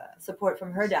much support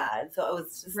from her dad. So I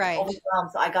was just Right.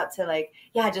 overwhelmed. So I got to like,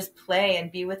 yeah, just play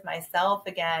and be with myself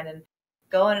again and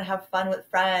go and have fun with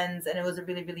friends. And it was a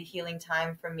really, really healing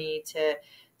time for me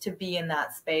to be in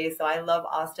that space. So I love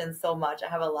Austin so much. I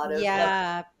have a lot of love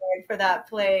Yeah. for that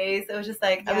place. It was just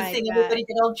like I Yeah, was I seeing bet. everybody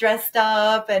get all dressed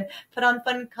up and put on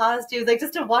fun costumes, like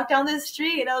just to walk down the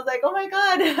street. And I was like, oh my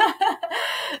God.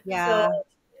 So Yeah.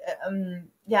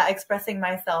 yeah, expressing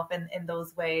myself in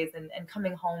those ways and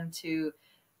coming home to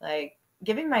like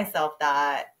giving myself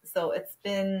that. So it's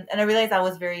been, and I realized I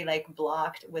was very like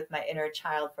blocked with my inner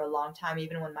child for a long time,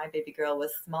 even when my baby girl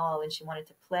was small and she wanted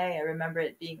to play. I remember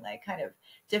it being like kind of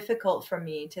difficult for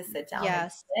me to sit down and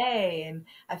Yes. play. And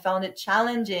I found it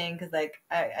challenging because like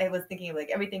I was thinking of like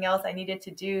everything else I needed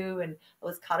to do and I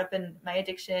was caught up in my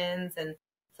addictions. And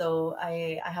so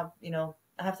I have,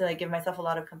 I have to like give myself a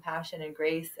lot of compassion and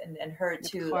grace and her Of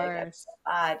too. Like I course. felt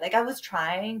bad. Like I was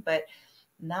trying, but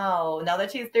now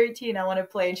that she's 13, I want to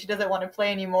play and she doesn't want to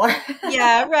play anymore.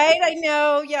 Yeah, right. I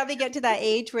know. Yeah, they get to that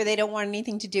age where they don't want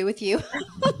anything to do with you.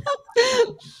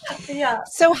 Yeah.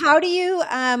 So how do you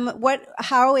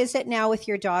how is it now with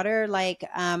your daughter, like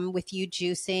with you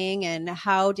juicing, and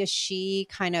how does she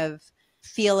kind of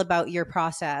feel about your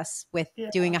process with Yeah.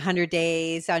 doing 100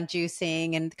 days on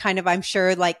juicing, and kind of, I'm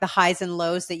sure, like the highs and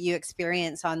lows that you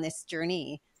experience on this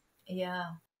journey? Yeah.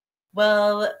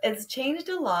 Well, it's changed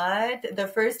a lot. The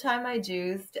first time I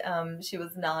juiced, she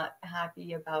was not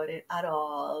happy about it at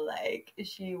all. Like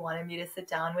she wanted me to sit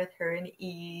down with her and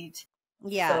eat.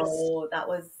 Yes, So that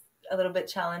was a little bit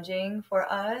challenging for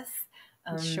us.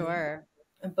 Um, sure.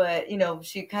 but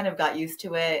she kind of got used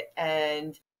to it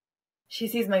and she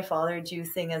sees my father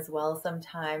juicing as well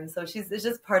sometimes. So it's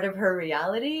just part of her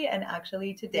reality. And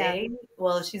actually Yeah. today,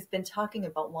 well, she's been talking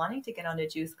about wanting to get on a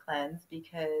juice cleanse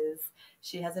because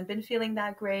she hasn't been feeling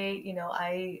that great.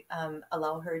 I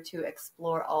allow her to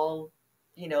explore all,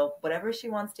 whatever she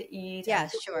wants to eat. Yeah,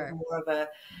 And this was sure. more of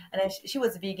she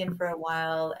was vegan for a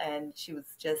while and she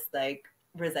was just like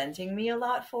resenting me a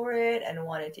lot for it and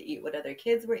wanted to eat what other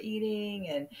kids were eating.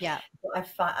 And Yeah.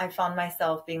 I found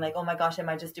myself being like, oh my gosh, am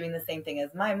I just doing the same thing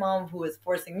as my mom who was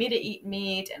forcing me to eat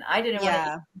meat and I didn't want to eat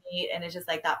Yeah, meat? And it's just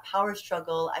like that power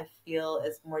struggle I feel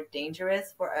is more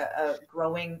dangerous for a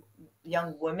growing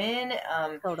young woman,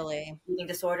 totally. eating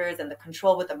disorders and the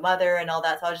control with the mother and all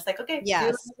that. So I was just like, okay, do Yes.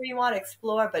 whatever you want to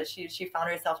explore. But she found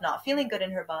herself not feeling good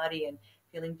in her body and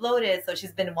feeling bloated. So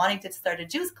she's been wanting to start a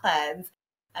juice cleanse.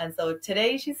 And so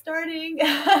today she's starting.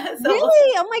 So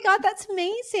Really? Oh my God, that's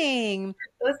amazing.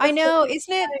 it was I the know, perfect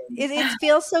isn't it? time. It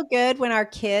feels so good when our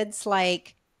kids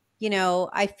like you know,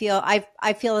 I feel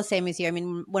the same as you. I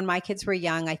mean, when my kids were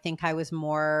young, I think I was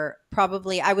more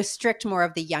probably I was strict more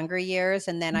of the younger years,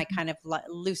 and then I kind of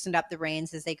loosened up the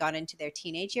reins as they got into their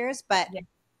teenage years. But Yeah.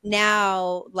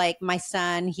 now, like my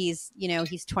son, he's, you know,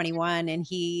 he's 21, and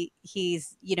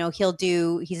he's, you know,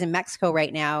 he's in Mexico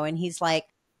right now, and he's like,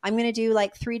 I'm going to do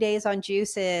like 3 days on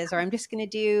juices, or I'm just going to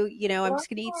do, you know, I'm just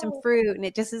going to eat some Wow. fruit. And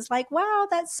it just is like, wow,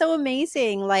 that's so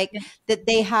amazing. Like Yeah. that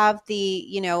they have the,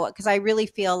 you know, because I really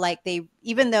feel like they,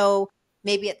 even though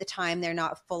maybe at the time they're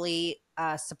not fully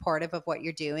supportive of what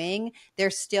you're doing, they're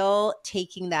still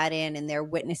taking that in, and they're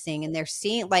witnessing, and they're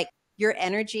seeing like your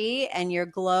energy and your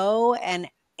glow. And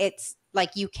it's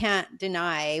like you can't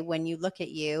deny when you look at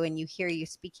you and you hear you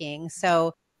speaking.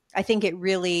 So I think it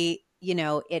really, you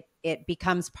know, it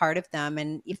becomes part of them.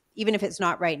 And even if it's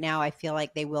not right now, I feel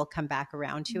like they will come back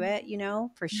around to it, you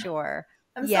know, for sure.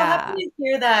 I'm so happy Yeah. to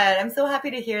hear that. I'm so happy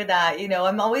to hear that. You know,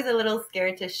 I'm always a little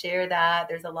scared to share that.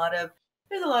 There's a lot of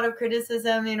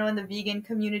criticism, you know, in the vegan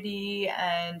community,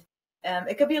 and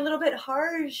it could be a little bit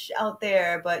harsh out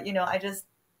there. But you know,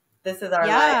 this is our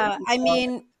life. Yeah. You I know?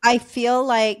 mean, I feel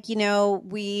like, you know,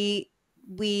 we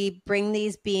bring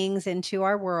these beings into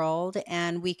our world,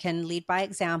 and we can lead by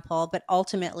example, but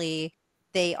ultimately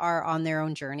they are on their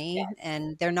own journey, Yes,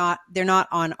 and they're not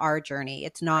on our journey.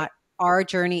 It's right. not our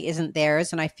journey isn't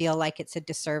theirs, and I feel like it's a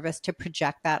disservice to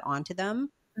project that onto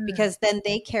them, Mm, because then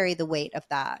they carry the weight of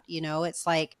that, you know. It's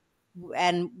like,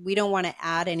 and we don't want to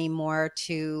add any more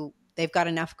to, they've got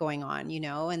enough going on, you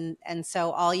know. And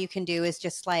so all you can do is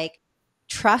just like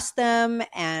trust them,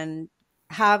 and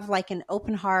have like an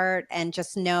open heart, and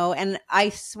just know. And I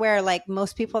swear, like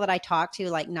most people that I talk to,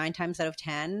 like 9 times out of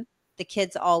 10, the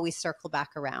kids always circle back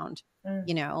around, mm,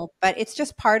 you know. But it's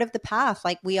just part of the path.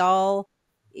 Like we all,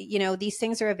 you know, these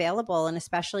things are available. And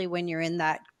especially when you're in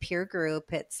that peer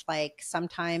group, it's like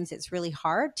sometimes it's really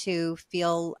hard to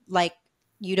feel like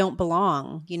you don't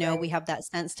belong. You know, right. we have that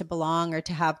sense to belong, or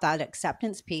to have that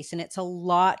acceptance piece. And it's a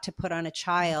lot to put on a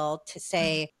child to Mm,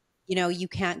 say, you know, you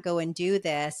can't go and do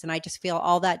this. And I just feel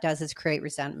all that does is create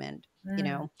resentment, you mm.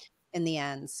 know, in the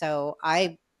end. So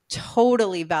I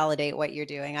totally validate what you're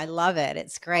doing. I love it.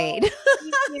 It's great. Oh,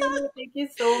 thank you. Thank you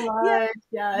so Yeah, much.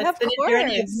 Yeah, it's of been a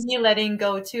journey of course. me letting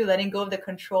go too, letting go of the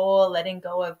control, letting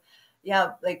go of,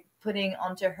 yeah, like putting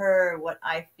onto her what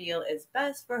I feel is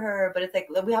best for her. But it's like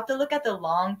we have to look at the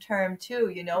long term too,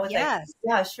 you know? It's like, Yes.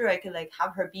 yeah, sure, I could like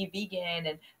have her be vegan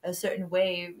and a certain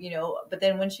way, you know, but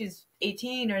then when she's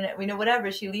 18 or, you know,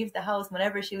 whatever, she leaves the house,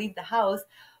 whenever she leaves the house,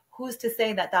 who's to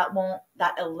say that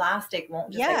that elastic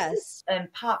won't just like Yes.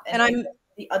 and pop And and I'm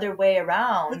the other way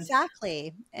around.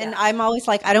 exactly. Yeah. And I'm always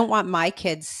like, I don't want my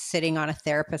kids sitting on a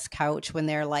therapist's couch when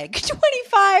they're like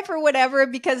 25 or whatever,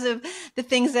 because of the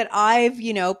things that I've,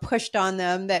 you know, pushed on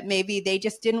them that maybe they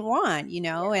just didn't want, you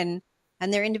know, and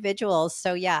they're individuals.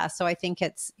 So yeah, so I think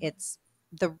it's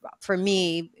the, for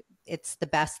me, it's the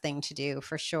best thing to do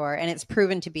for sure. And it's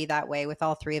proven to be that way with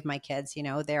all three of my kids, you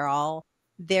know. They're all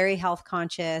very health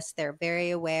conscious, they're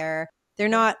very aware. They're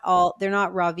not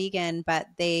raw vegan, but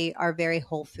they are very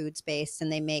whole foods based,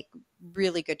 and they make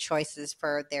really good choices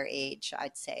for their age,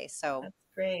 I'd say. So, That's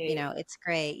you great. know, it's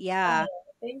great. Oh, Yeah.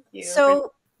 thank you.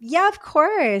 So, yeah, of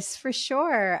course, for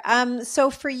sure. So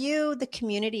for you, the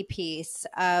community piece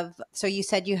of, so you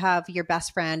said you have your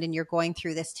best friend and you're going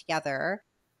through this together.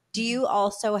 Do Mhm. you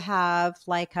also have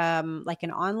like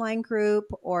an online group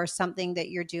or something that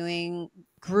you're doing,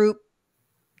 group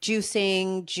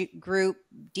juicing, group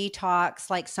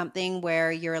detox, like something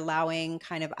where you're allowing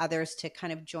kind of others to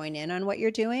kind of join in on what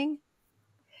you're doing?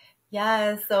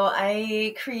 Yeah, so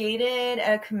I created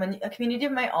a community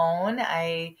of my own.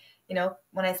 You know,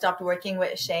 when I stopped working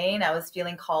with Shane, I was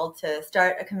feeling called to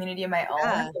start a community of my own.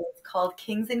 Yeah. So it's called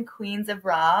Kings and Queens of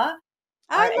Raw.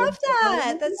 I love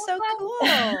that. That's so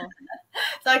cool.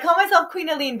 So I call myself Queen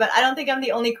Aline, but I don't think I'm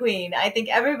the only queen. I think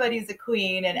everybody's a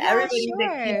queen and Yeah, everybody's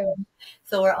a king. sure.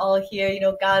 So we're all here, you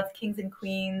know, God's kings and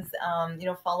queens, you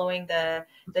know, following the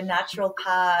natural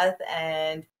path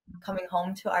and coming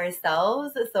home to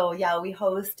ourselves. So yeah, we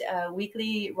host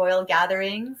weekly royal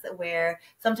gatherings where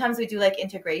sometimes we do like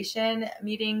integration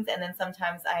meetings, and then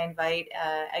sometimes I invite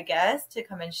a guest to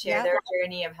come and share Yeah. their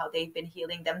journey of how they've been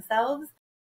healing themselves.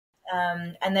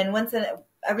 And then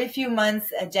every few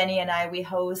months, Jenny and I, we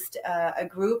host a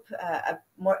group.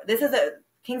 This is a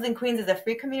Kings and Queens is a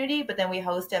free community, but then we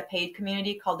host a paid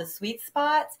community called the Sweet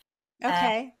Spot, and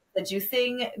Okay. the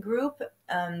juicing group.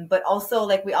 But also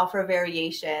like we offer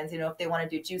variations. You know, if they want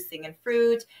to do juicing and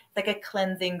fruit, it's like a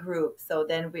cleansing group. So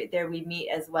then we meet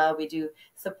as well. We do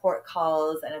support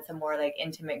calls, and it's a more like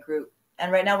intimate group.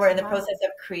 And right now we're in the Wow. process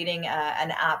of creating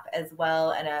an app as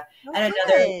well, and Oh, and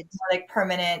another good. like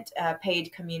permanent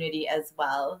paid community as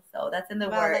well. So that's in the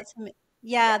Wow, works.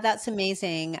 yeah, that's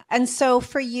amazing. And so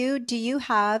for you, do you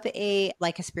have a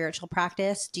like a spiritual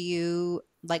practice? Do you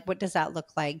like what does that look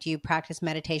like? Do you practice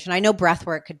meditation? I know breath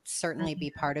work could certainly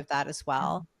be part of that as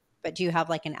well. But do you have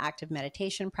like an active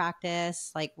meditation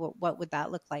practice? Like what would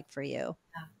that look like for you?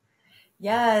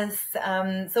 Yes.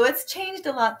 So it's changed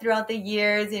a lot throughout the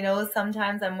years. You know,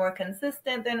 sometimes I'm more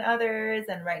consistent than others.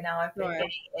 And right now I've been Sure.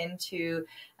 getting into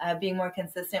being more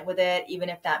consistent with it, even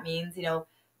if that means,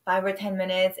 5 or 10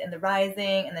 minutes in the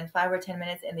rising and then 5 or 10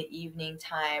 minutes in the evening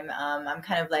time. I'm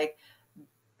kind of like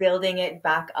building it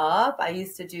back up. I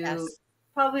used to do Yes.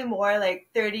 probably more like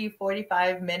 30,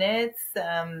 45 minutes,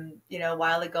 a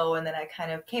while ago. And then I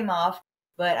kind of came off,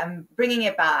 but I'm bringing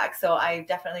it back. So I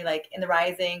definitely like in the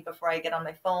rising before I get on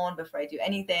my phone, before I do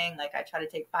anything, like I try to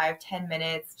take 5, 10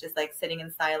 minutes, just like sitting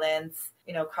in silence,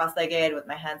 cross-legged with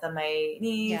my hands on my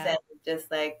knees Yeah. and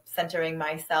just like centering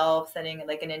myself, setting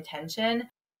like an intention.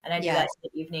 And I do that Yes. in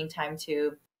the evening time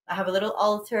too. I have a little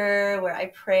altar where I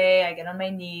pray, I get on my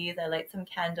knees, I light some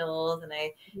candles, and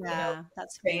I, Yeah,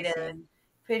 that's pray to amazing.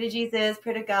 pray to Jesus,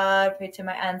 pray to God, pray to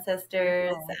my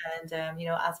ancestors, Beautiful. and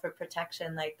ask for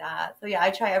protection like that. So yeah,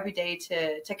 I try every day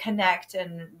to connect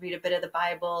and read a bit of the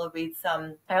Bible, read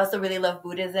some. I also really love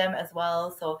Buddhism as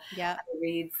well, so Yeah. I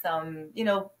read some,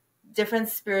 different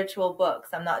spiritual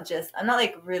books. I'm not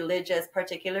like religious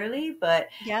particularly, but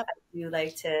Yep. I do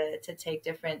like to take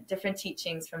different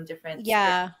teachings from different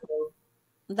Yeah. spiritual.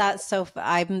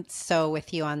 I'm so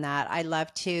with you on that. I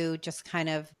love to just kind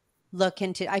of look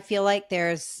into, I feel like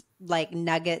there's like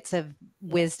nuggets of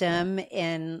Yeah. wisdom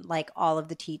in like all of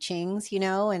the teachings,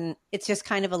 and it's just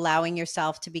kind of allowing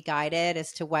yourself to be guided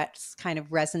as to what's kind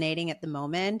of resonating at the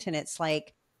moment. And it's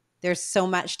like, there's so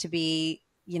much to be,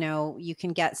 you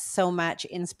can get so much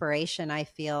inspiration, I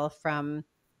feel, from,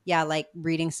 yeah, like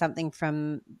reading something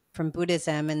from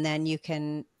Buddhism, and then you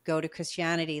can go to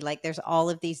Christianity. Like there's all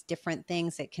of these different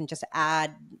things that can just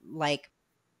add, like,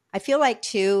 I feel like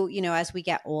too, as we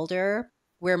get older,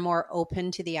 we're more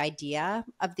open to the idea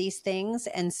of these things.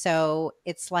 And so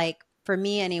it's like, for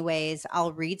me anyways,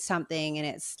 I'll read something and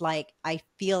it's like I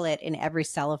feel it in every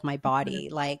cell of my body.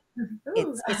 Like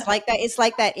Ooh. it's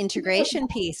like that integration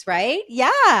piece, right?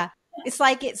 Yeah. It's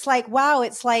like wow,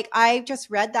 it's like I just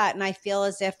read that and I feel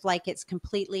as if like it's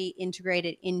completely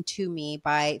integrated into me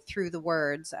by through the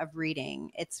words of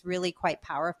reading. It's really quite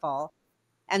powerful.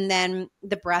 And then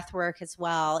the breath work as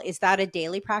well. Is that a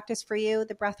daily practice for you,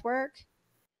 the breath work?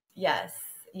 Yes,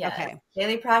 yes. Okay.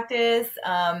 Daily practice.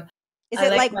 Is I it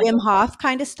like like my Wim Hof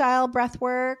kind of style breath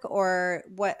work, or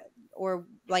what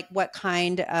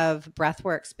kind of breath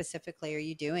work specifically are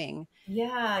you doing?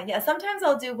 yeah. Sometimes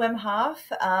I'll do Wim Hof,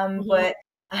 Mhm. but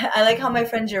I like how my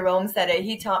friend Jerome said it.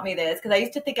 He taught me this because I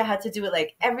used to think I had to do it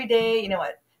like every day,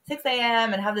 at 6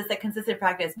 a.m. and have this like consistent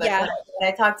practice. But Yeah. when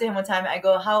I talked to him one time, I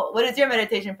go, what is your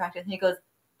meditation practice? And he goes,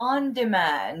 on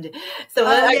demand. So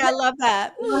Oh I yeah, I love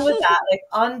that. on with that, like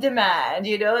on demand,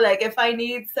 like if I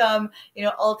need some,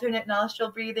 alternate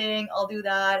nostril breathing, I'll do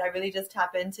that. I really just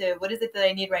tap into what is it that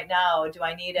I need right now. Do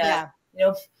I need a,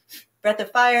 Yeah. breath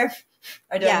of fire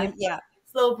or do I Yeah. need Yeah.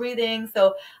 slow breathing?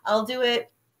 So I'll do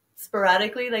it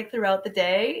sporadically, like throughout the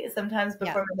day, sometimes Yeah.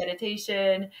 before my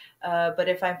meditation. But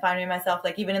if I'm finding myself,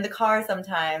 like even in the car,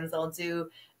 sometimes I'll do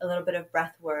a little bit of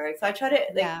breath work. So I try to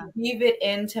like Yeah. weave it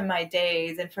into my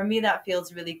days. And for me, that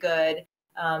feels really good.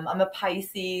 I'm a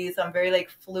Pisces, so I'm very like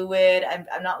fluid.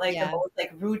 I'm not like the Yeah. most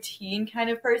like routine kind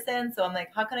of person. So I'm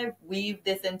like, how can I weave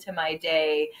this into my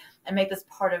day and make this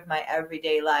part of my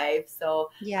everyday life? So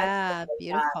I feel Yeah. like that.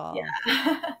 Beautiful.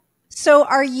 Yeah. So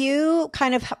are you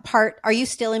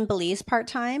still in Belize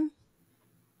part-time?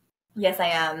 Yes, I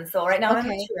am. So right now I'm in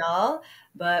Okay. Montreal,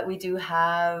 but we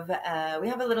have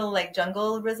a little like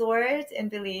jungle resort in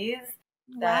Belize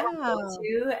that I go Wow.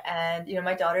 to, and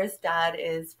my daughter's dad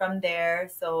is from there,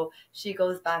 so she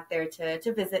goes back there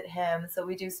to visit him. So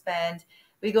we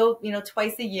go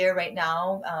twice a year right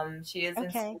now. She is in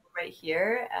Okay. school right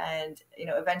here, and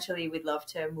eventually we'd love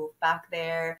to move back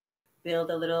there,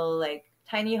 build a little like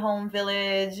tiny home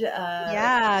village,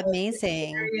 Yeah,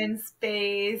 amazing. vegetarian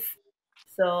space.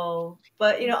 So,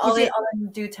 but Is it all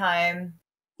in due time.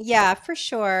 Yeah, for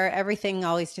sure. Everything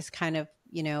always just kind of,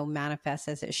 manifests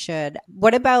as it should.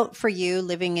 What about for you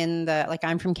living in like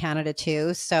I'm from Canada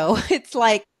too. So it's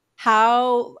like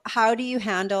how do you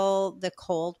handle the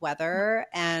cold weather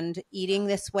and eating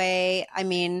this way? I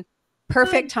mean,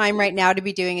 perfect time right now to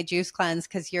be doing a juice cleanse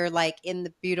because you're like in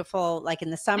the beautiful, like in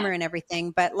the summer and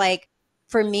everything. But like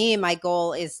for me, my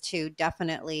goal is to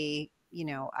definitely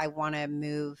I want to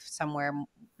move somewhere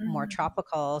more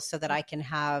tropical so that I can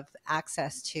have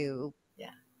access to,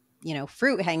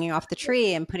 fruit hanging off the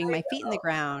tree and putting my feet in the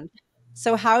ground.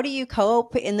 So how do you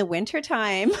cope in the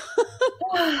wintertime?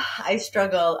 I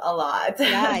struggle a lot.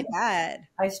 Yeah, I bet.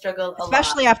 I struggle a lot.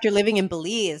 Especially after living in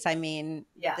Belize. I mean,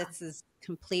 Yeah. this is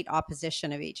complete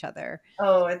opposition of each other.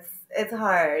 Oh, it's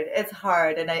hard. It's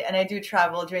hard. And I do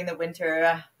travel during the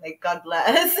winter. Like, God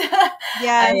bless.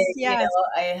 Yes,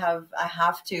 I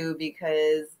have to,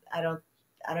 because I don't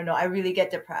know. I really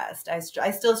get depressed. I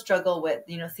still struggle with,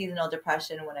 seasonal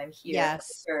depression when I'm here.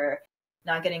 Yes. For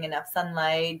not getting enough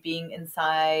sunlight, being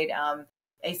inside.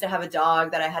 I used to have a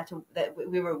dog that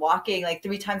we were walking like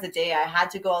 3 times a day. I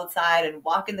had to go outside and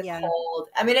walk in the cold.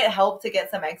 I mean, it helped to get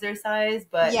some exercise,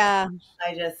 but I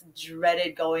just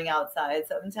dreaded going outside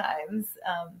sometimes.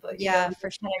 But for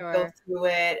kind sure. of go through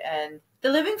it, and the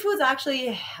living foods actually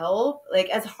help. Like,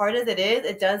 as hard as it is,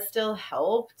 it does still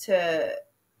help to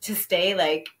stay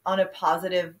like on a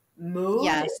positive mood.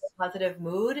 Yes.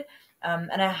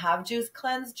 And I have juice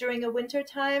cleansed during a winter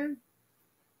time.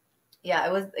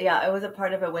 It was a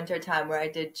part of a winter time where I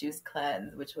did juice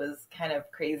cleanse, which was kind of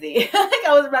crazy. Like, I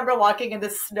always remember walking in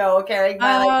the snow carrying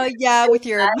my with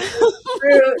your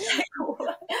fruit.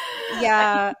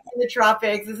 Yeah. In the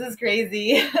tropics. This is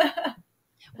crazy.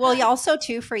 Well, also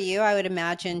too, for you, I would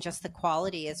imagine just the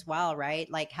quality as well, right?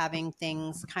 Like having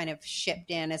things kind of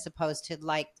shipped in as opposed to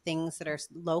like things that are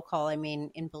local. I mean,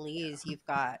 in Belize, you've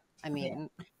got,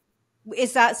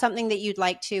 is that something that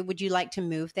would you like to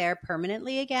move there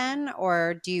permanently again?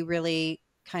 Or do you really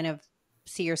kind of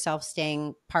see yourself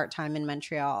staying part-time in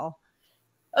Montreal?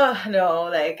 Oh no,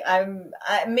 like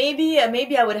maybe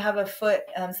I would have a foot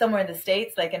somewhere in the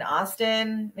States, like in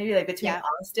Austin, maybe like between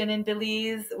Austin and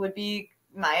Belize would be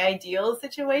my ideal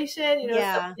situation,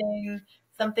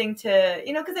 something to,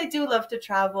 because I do love to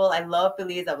travel. I love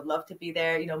Belize. I would love to be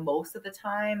there, most of the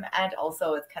time. And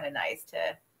also it's kind of nice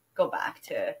to go back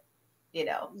to,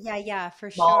 for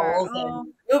malls sure.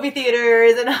 and movie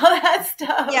theaters and all that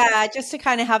stuff. Yeah, just to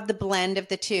kind of have the blend of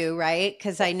the two, right?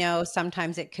 Because I know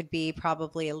sometimes it could be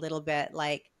probably a little bit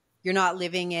like you're not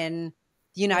living in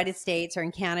the United States or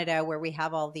in Canada where we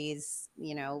have all these,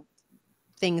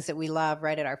 things that we love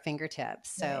right at our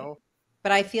fingertips. So,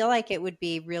 but I feel like it would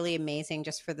be really amazing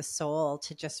just for the soul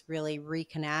to just really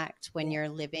reconnect when you're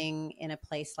living in a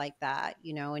place like that,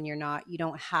 and you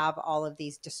don't have all of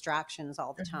these distractions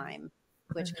all the time.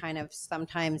 Which kind of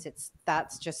sometimes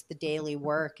that's just the daily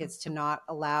work, is to not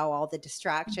allow all the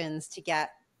distractions to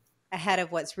get ahead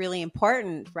of what's really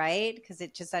important, right? Because I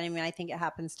think it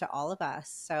happens to all of us.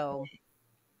 So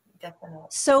definitely.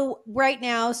 So right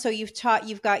now,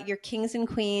 you've got your Kings and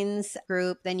Queens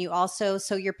group, then you also,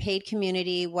 your paid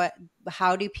community,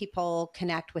 how do people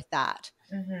connect with that?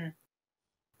 Mm-hmm.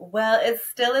 Well, it's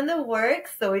still in the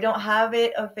works, so we don't have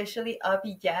it officially up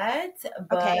yet,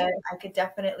 but I could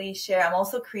definitely share. I'm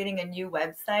also creating a new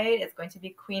website. It's going to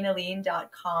be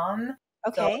queenaline.com.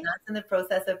 So that's in the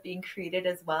process of being created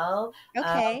as well.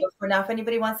 But for now, if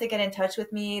anybody wants to get in touch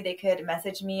with me, they could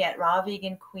message me at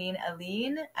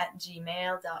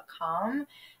rawveganqueenaline@gmail.com.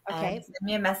 And send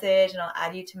me a message and I'll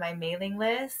add you to my mailing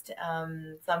list.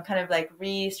 So I'm kind of like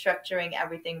restructuring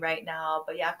everything right now.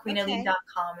 But yeah,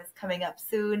 queenaline.com is coming up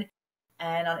soon.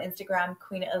 And on Instagram,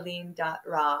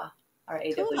 queenaline.raw,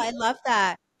 R-A-W. Cool, I love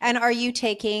that. And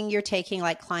you're taking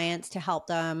like clients to help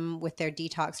them with their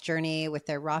detox journey, with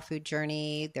their raw food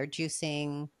journey, their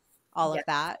juicing, all of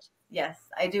that? Yes,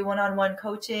 I do one-on-one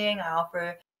coaching. I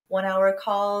offer 1-hour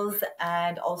calls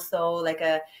and also like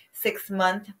a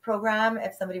 6-month program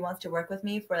if somebody wants to work with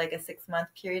me for like a 6-month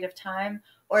period of time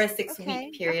or a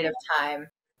 6-week period of time.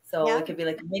 So it could be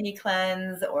like a mini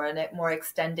cleanse or a more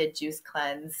extended juice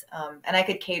cleanse. And I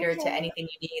could cater to anything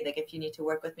you need. Like if you need to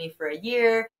work with me for a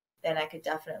year, then I could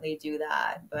definitely do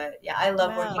that. But yeah, I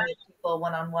love working with people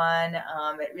one-on-one.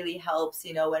 It really helps,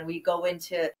 when we go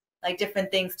into like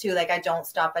different things too. Like I don't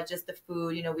stop at just the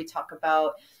food. We talk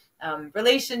about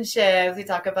relationships, we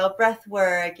talk about breath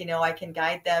work, I can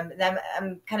guide them. And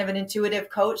I'm kind of an intuitive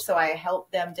coach, so I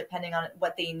help them depending on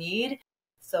what they need.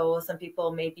 So some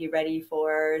people may be ready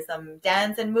for some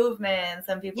dance and movement.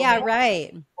 Some people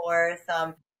for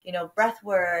some, breath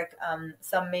work.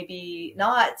 Some maybe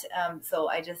not. So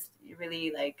I just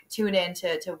really like tune in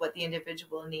to what the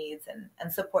individual needs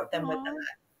and support them with that.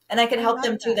 And I can help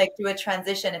them too, like through a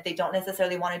transition if they don't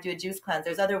necessarily want to do a juice cleanse.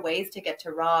 There's other ways to get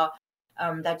to raw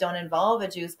that don't involve a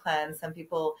juice cleanse. Some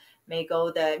people may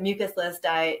go the mucusless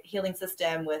diet healing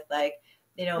system with like,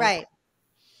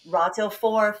 raw till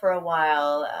 4 for a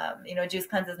while. Juice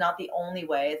cleanse is not the only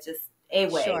way. It's just a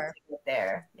way Sure. to get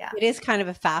there. Yeah. It is kind of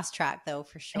a fast track though,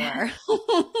 for sure.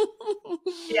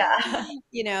 Yeah.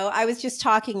 You know, I was just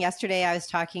talking yesterday, I was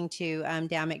talking to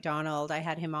Dan McDonald. I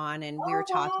had him on and we were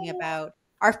Oh, talking wow. about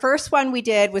our first one we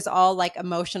did was all like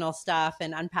emotional stuff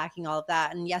and unpacking all of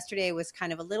that. And yesterday was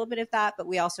kind of a little bit of that, but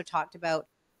we also talked about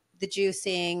the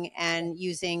juicing and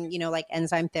using, you know, like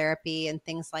enzyme therapy and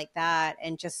things like that.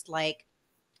 And just like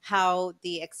how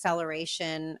the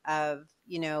acceleration of,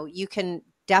 you know, you can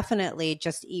definitely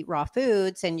just eat raw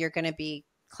foods and you're going to be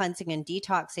cleansing and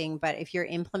detoxing. But if you're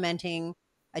implementing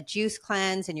a juice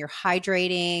cleanse and you're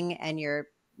hydrating and you're,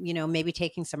 you know, maybe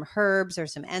taking some herbs or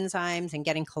some enzymes and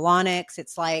getting colonics,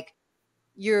 it's like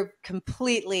you're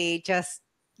completely just,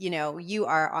 you know, you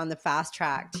are on the fast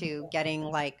track to getting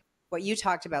like what you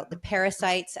talked about, the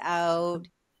parasites out,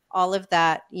 all of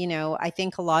that. You know, I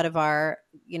think a lot of our,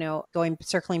 you know,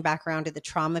 circling back around to the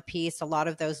trauma piece, a lot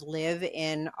of those live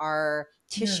in our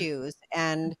Mhm. tissues,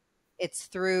 and it's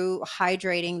through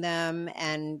hydrating them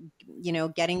and, you know,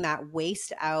 getting that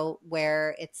waste out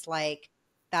where it's like,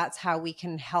 that's how we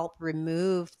can help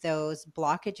remove those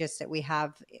blockages that we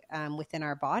have within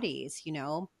our bodies, you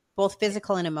know, both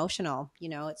physical and emotional. You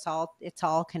know, it's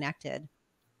all connected.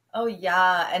 Oh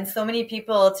yeah, and so many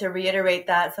people, to reiterate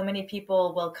that, so many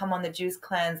people will come on the juice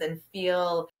cleanse and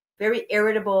feel very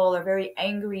irritable or very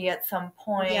angry at some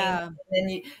point. Yeah. And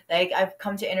then like I've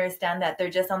come to understand that they're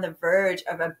just on the verge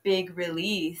of a big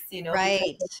release, because Right.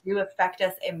 they do affect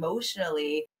us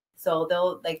emotionally. So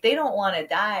they don't want to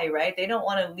die, right? They don't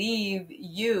want to leave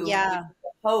you, which Yeah. is the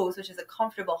host, which is a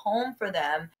comfortable home for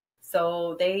them.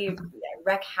 So they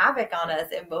wreak havoc on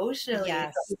us emotionally. Some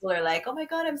Yes. people are like, "Oh my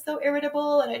God, I'm so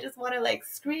irritable and I just want to like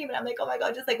scream." And I'm like, "Oh my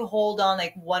God, just like hold on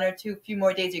like one or two few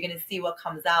more days, you're going to see what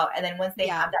comes out." And then once they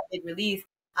Yeah. have that big release,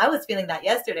 I was feeling that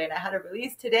yesterday and I had a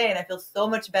release today and I feel so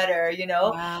much better.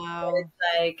 But Wow. it's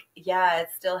like, yeah,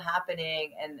 it's still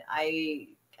happening. And I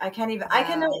cannot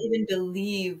Wow. even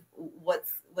believe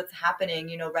what's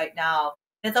happening, right now.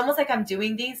 And it's almost like I'm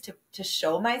doing these to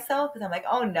show myself, because I'm like,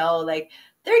 oh no, like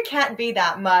there can't be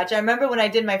that much. I remember when I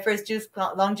did my first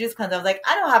long juice cleanse, I was like,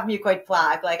 I don't have mucoid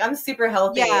plaque. Like I'm super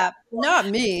healthy. Yeah. Not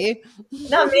me.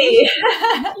 Not me.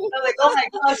 I was like, oh my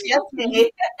gosh, yes,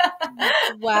 me.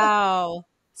 Wow.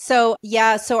 So,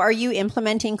 yeah. So, are you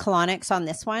implementing colonics on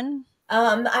this one?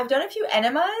 I've done a few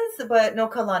enemas, but no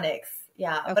colonics.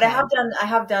 Yeah, but Okay. I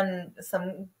have done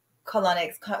some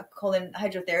colonics, colon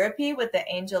hydrotherapy with the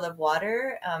Angel of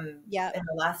Water, Yeah. in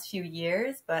the last few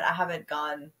years, but I haven't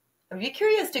gone. I'd be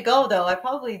curious to go though.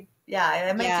 Yeah,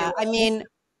 I might do Yeah. I it. mean,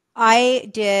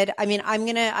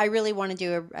 I really want to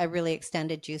do a really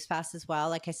extended juice fast as well.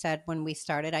 Like I said, when we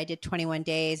started, I did 21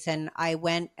 days and I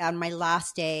went on my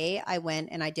last day, I went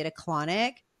and I did a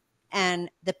colonic, and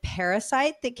the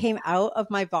parasite that came out of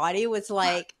my body was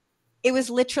like, it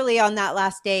was literally on that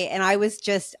last day. And I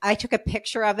took a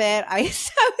picture of it. I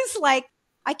was like,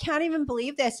 I can't even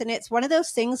believe this. And it's one of those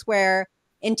things where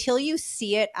until you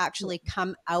see it actually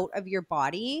come out of your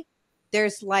body,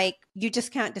 there's like, you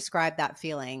just can't describe that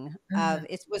feeling Mhm. of,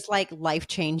 it was like life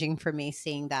changing for me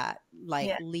seeing that like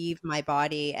Yeah. leave my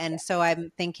body. And so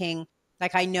I'm thinking,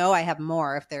 like, I know I have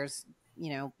more if there's, you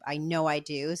know, I know I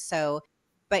do. So,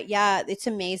 but yeah, it's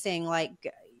amazing. Like,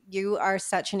 you are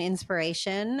such an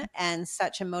inspiration and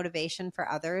such a motivation for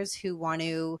others who want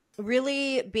to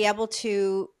really be able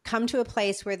to come to a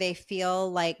place where they feel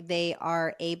like they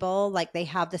are able, like they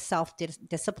have the self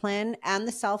discipline and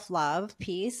the self love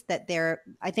piece that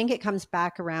I think it comes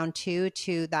back around to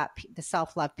that, the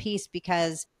self love piece,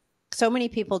 because so many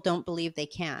people don't believe they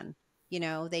can. You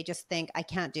know, they just think, I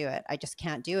can't do it. I just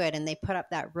can't do it. And they put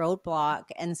up that roadblock.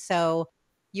 And so,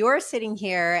 you're sitting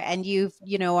here and you're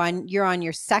on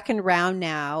your second round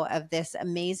now of this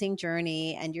amazing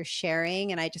journey, and you're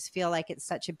sharing, and I just feel like it's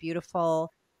such a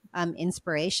beautiful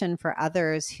inspiration for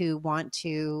others who want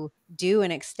to do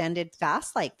an extended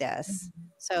fast like this.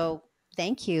 So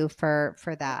thank you for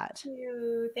that.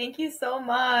 Thank you so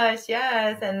much.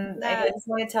 Yes. And I Yes. just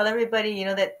want to tell everybody,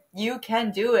 that you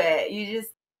can do it. You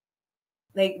just,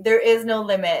 like, there is no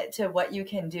limit to what you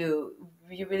can do.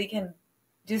 You really can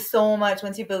do so much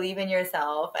once you believe in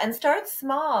yourself, and start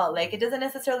small. Like, it doesn't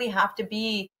necessarily have to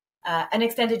be an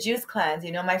extended juice cleanse.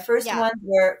 My first Yeah. ones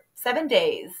were 7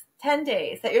 days, 10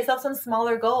 days. Set yourself some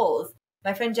smaller goals.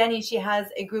 My friend Jenny, she has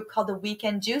a group called the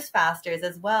Weekend Juice Fasters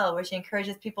as well, where she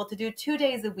encourages people to do 2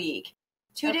 days a week.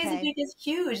 2 days a Okay. week is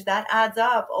huge. That adds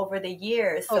up over the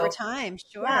years. Over So time.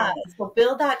 yeah, Sure. so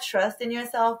build that trust in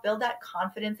yourself, build that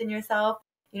confidence in yourself,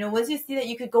 once you see that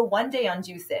you could go one day on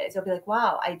juices, you'll be like,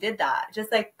 wow, I did that.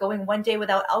 Just like going one day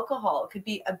without alcohol could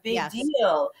be a big Yes.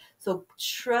 deal. So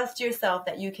trust yourself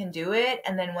that you can do it.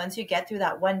 And then once you get through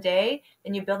that one day,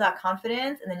 then you build that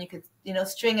confidence, and then you could,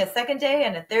 string a second day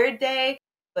and a third day.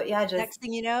 But yeah, just, Next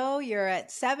thing you know, you're at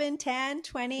 7, 10,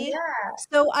 20. yeah.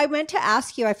 So I meant to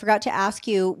ask you, I forgot to ask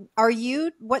you,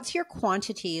 what's your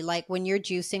quantity? Like when you're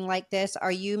juicing like this,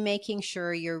 are you making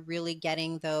sure you're really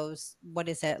getting those, what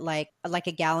is it, like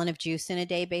a gallon of juice in a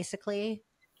day, basically?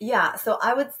 Yeah, so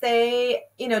I would say,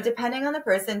 depending on the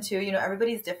person too,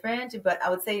 everybody's different, but I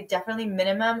would say definitely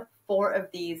minimum 4 of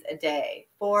these a day,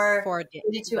 four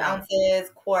 32 Right. ounces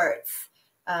quarts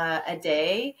a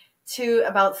day to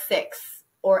about 6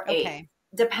 or 8, Okay.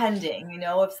 depending,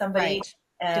 if somebody, Right.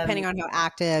 um, Depending on how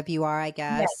active you are, I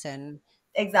yeah, guess. And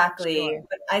exactly. sure.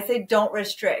 But I say don't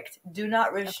restrict. Do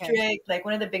not Okay. restrict. Like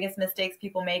one of the biggest mistakes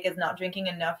people make is not drinking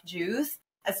enough juice,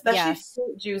 especially Yes.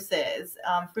 fruit juices.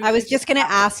 Fruit I was juices just going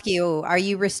to ask you, are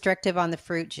you restrictive on the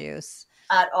fruit juice?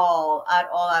 at all, at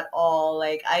all, at all.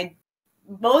 Like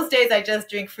most days I just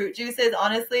drink fruit juices,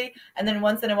 honestly. And then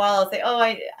once in a while I'll say, oh,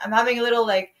 I'm having a little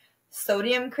like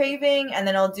sodium craving. And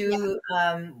then I'll Yeah. do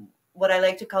what I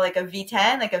like to call like a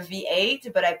V10, like a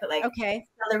V8, but I put like Okay.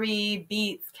 celery,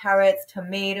 beets, carrots,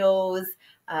 tomatoes,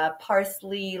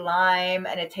 parsley, lime,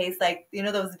 and it tastes like,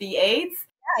 those V8s.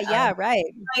 Yeah, right.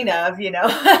 Kind of,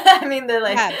 I mean, they're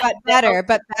like, Yeah,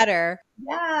 but better.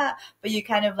 yeah, but you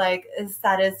kind of like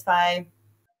satisfy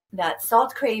that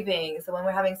salt craving. So when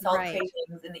we're having salt Right.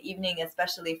 cravings in the evening,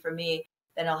 especially for me,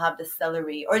 then I'll have the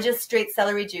celery or just straight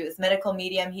celery juice. Medical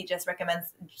medium, he just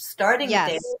recommends starting the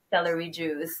day Yes. with celery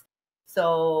juice.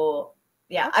 So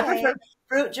yeah, I prefer Okay.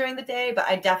 fruit during the day, but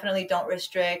I definitely don't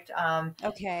restrict.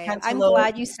 Okay. I'm Cantaloupe.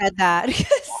 glad you said that.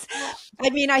 Because, I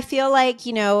mean, I feel like,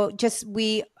 just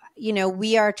we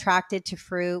are attracted to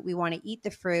fruit. We want to eat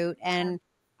the fruit. And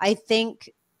I think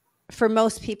for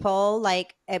most people,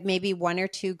 like maybe 1 or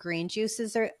 2 green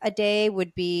juices a day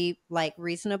would be like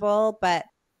reasonable, but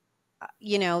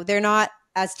they're not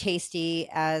as tasty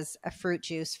as a fruit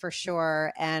juice for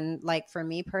sure. And like for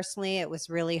me personally, it was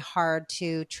really hard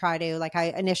to try to like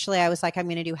I was like, I'm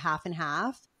going to do half and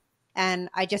half. And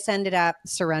I just ended up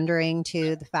surrendering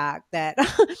to the fact that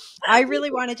I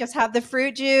really want to just have the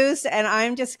fruit juice, and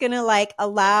I'm just going to like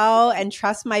allow and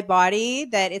trust my body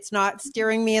that it's not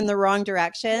steering me in the wrong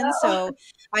direction. No. So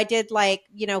I did like,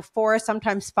 4,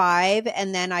 sometimes 5.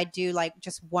 And then I do like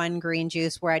just 1 green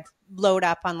juice where I'd load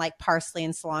up on like parsley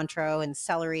and cilantro and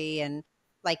celery. And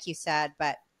like you said,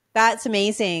 but that's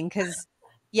amazing because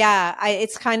yeah,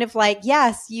 it's kind of like,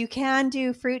 yes, you can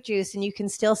do fruit juice and you can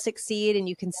still succeed, and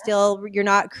you can still, you're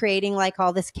not creating like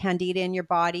all this candida in your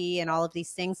body and all of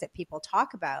these things that people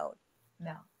talk about.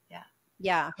 No. Yeah.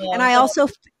 Yeah. And Yeah. I So, also,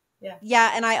 yeah.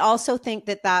 yeah. And I also think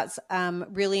that that's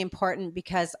really important,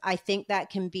 because I think that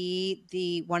can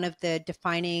be one of the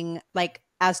defining, like,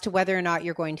 as to whether or not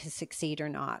you're going to succeed or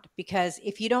not. Because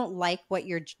if you don't like what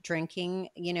you're drinking,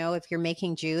 if you're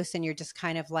making juice and you're just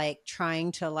kind of like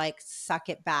trying to like suck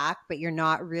it back, but you're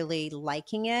not really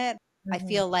liking it, I Mhm.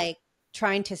 feel like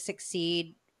trying to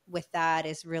succeed with that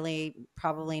is really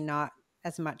probably not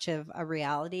as much of a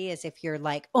reality as if you're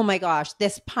like, oh my gosh,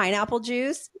 this pineapple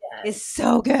juice is Yes.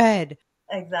 so good.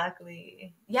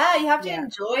 Exactly. Yeah, you have to Yeah.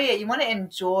 enjoy it. You want to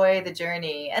enjoy the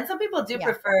journey. And some people do Yeah.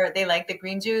 prefer, they like the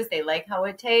green juice, they like how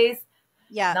it tastes.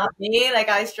 Yeah. Not me. Like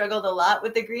I struggled a lot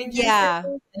with the green juices. Yeah.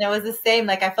 And it was the same.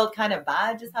 Like I felt kind of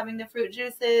bad just having the fruit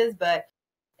juices, but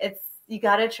you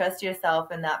got to trust yourself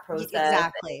in that process, and you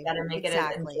Exactly. got to make it as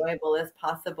Exactly. enjoyable as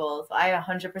possible. So I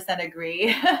 100%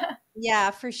 agree.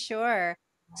 Yeah, for sure.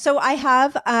 So I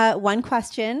have one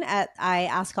question I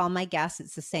ask all my guests.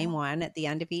 It's the same one at the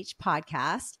end of each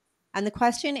podcast. And the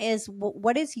question is,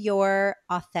 what is your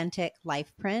authentic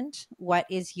life print? What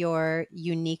is your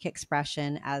unique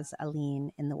expression as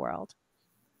Aline in the world?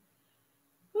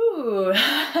 Ooh.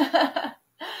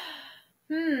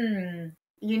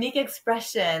 Unique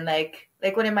expression. Like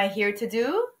what am I here to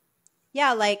do?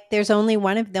 Yeah, like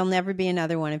there'll never be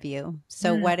another one of you.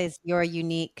 So what is your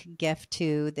unique gift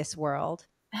to this world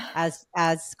as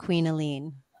Queen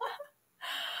Aline?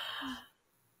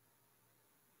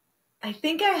 I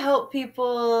think I help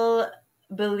people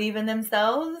believe in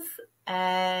themselves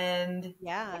and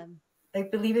Yeah.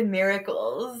 like believe in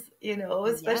miracles,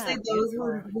 especially Yeah, those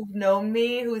beautiful. who've known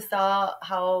me, who saw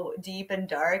how deep and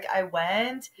dark I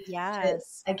went.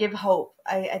 Yes. I give hope.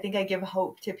 I think I give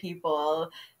hope to people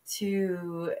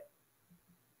to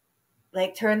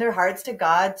like turn their hearts to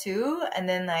God too, and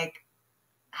then like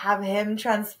have him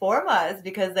transform us,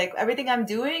 because like everything I'm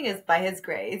doing is by his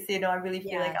grace. I really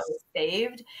feel like I Yes. was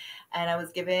saved and I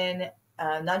was given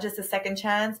not just a second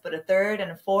chance, but a third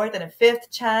and a fourth and a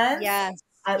fifth chance Yes.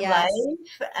 at Yes.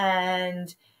 life.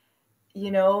 And,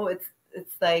 you know, it's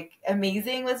like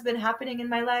amazing what's been happening in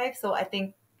my life. So I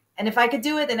think, and if I could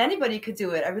do it, then anybody could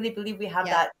do it. I really believe we have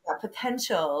Yeah. that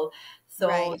potential. So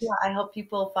Right. yeah, I help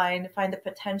people find the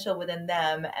potential within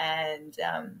them, and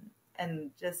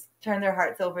just turn their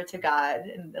hearts over to God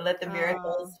and let the Oh.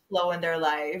 miracles flow in their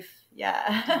life.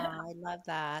 Yeah. Oh, I love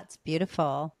that. It's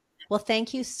beautiful. Well,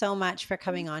 thank you so much for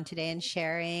coming on today and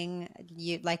sharing.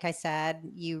 You, like I said,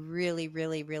 you really,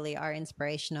 really, really are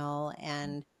inspirational,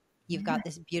 and you've got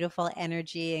this beautiful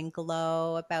energy and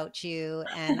glow about you.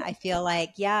 And I feel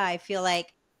like, yeah, I feel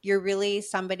like you're really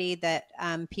somebody that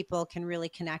people can really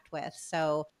connect with.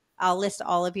 So I'll list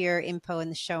all of your info in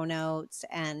the show notes.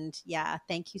 And yeah,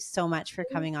 thank you so much for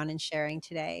coming on and sharing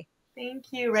today.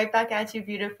 Thank you. Right back at you,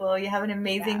 beautiful. You have an Yeah.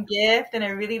 amazing gift, and I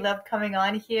really loved coming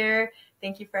on here.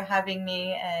 Thank you for having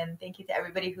me, and thank you to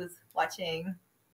everybody who's watching.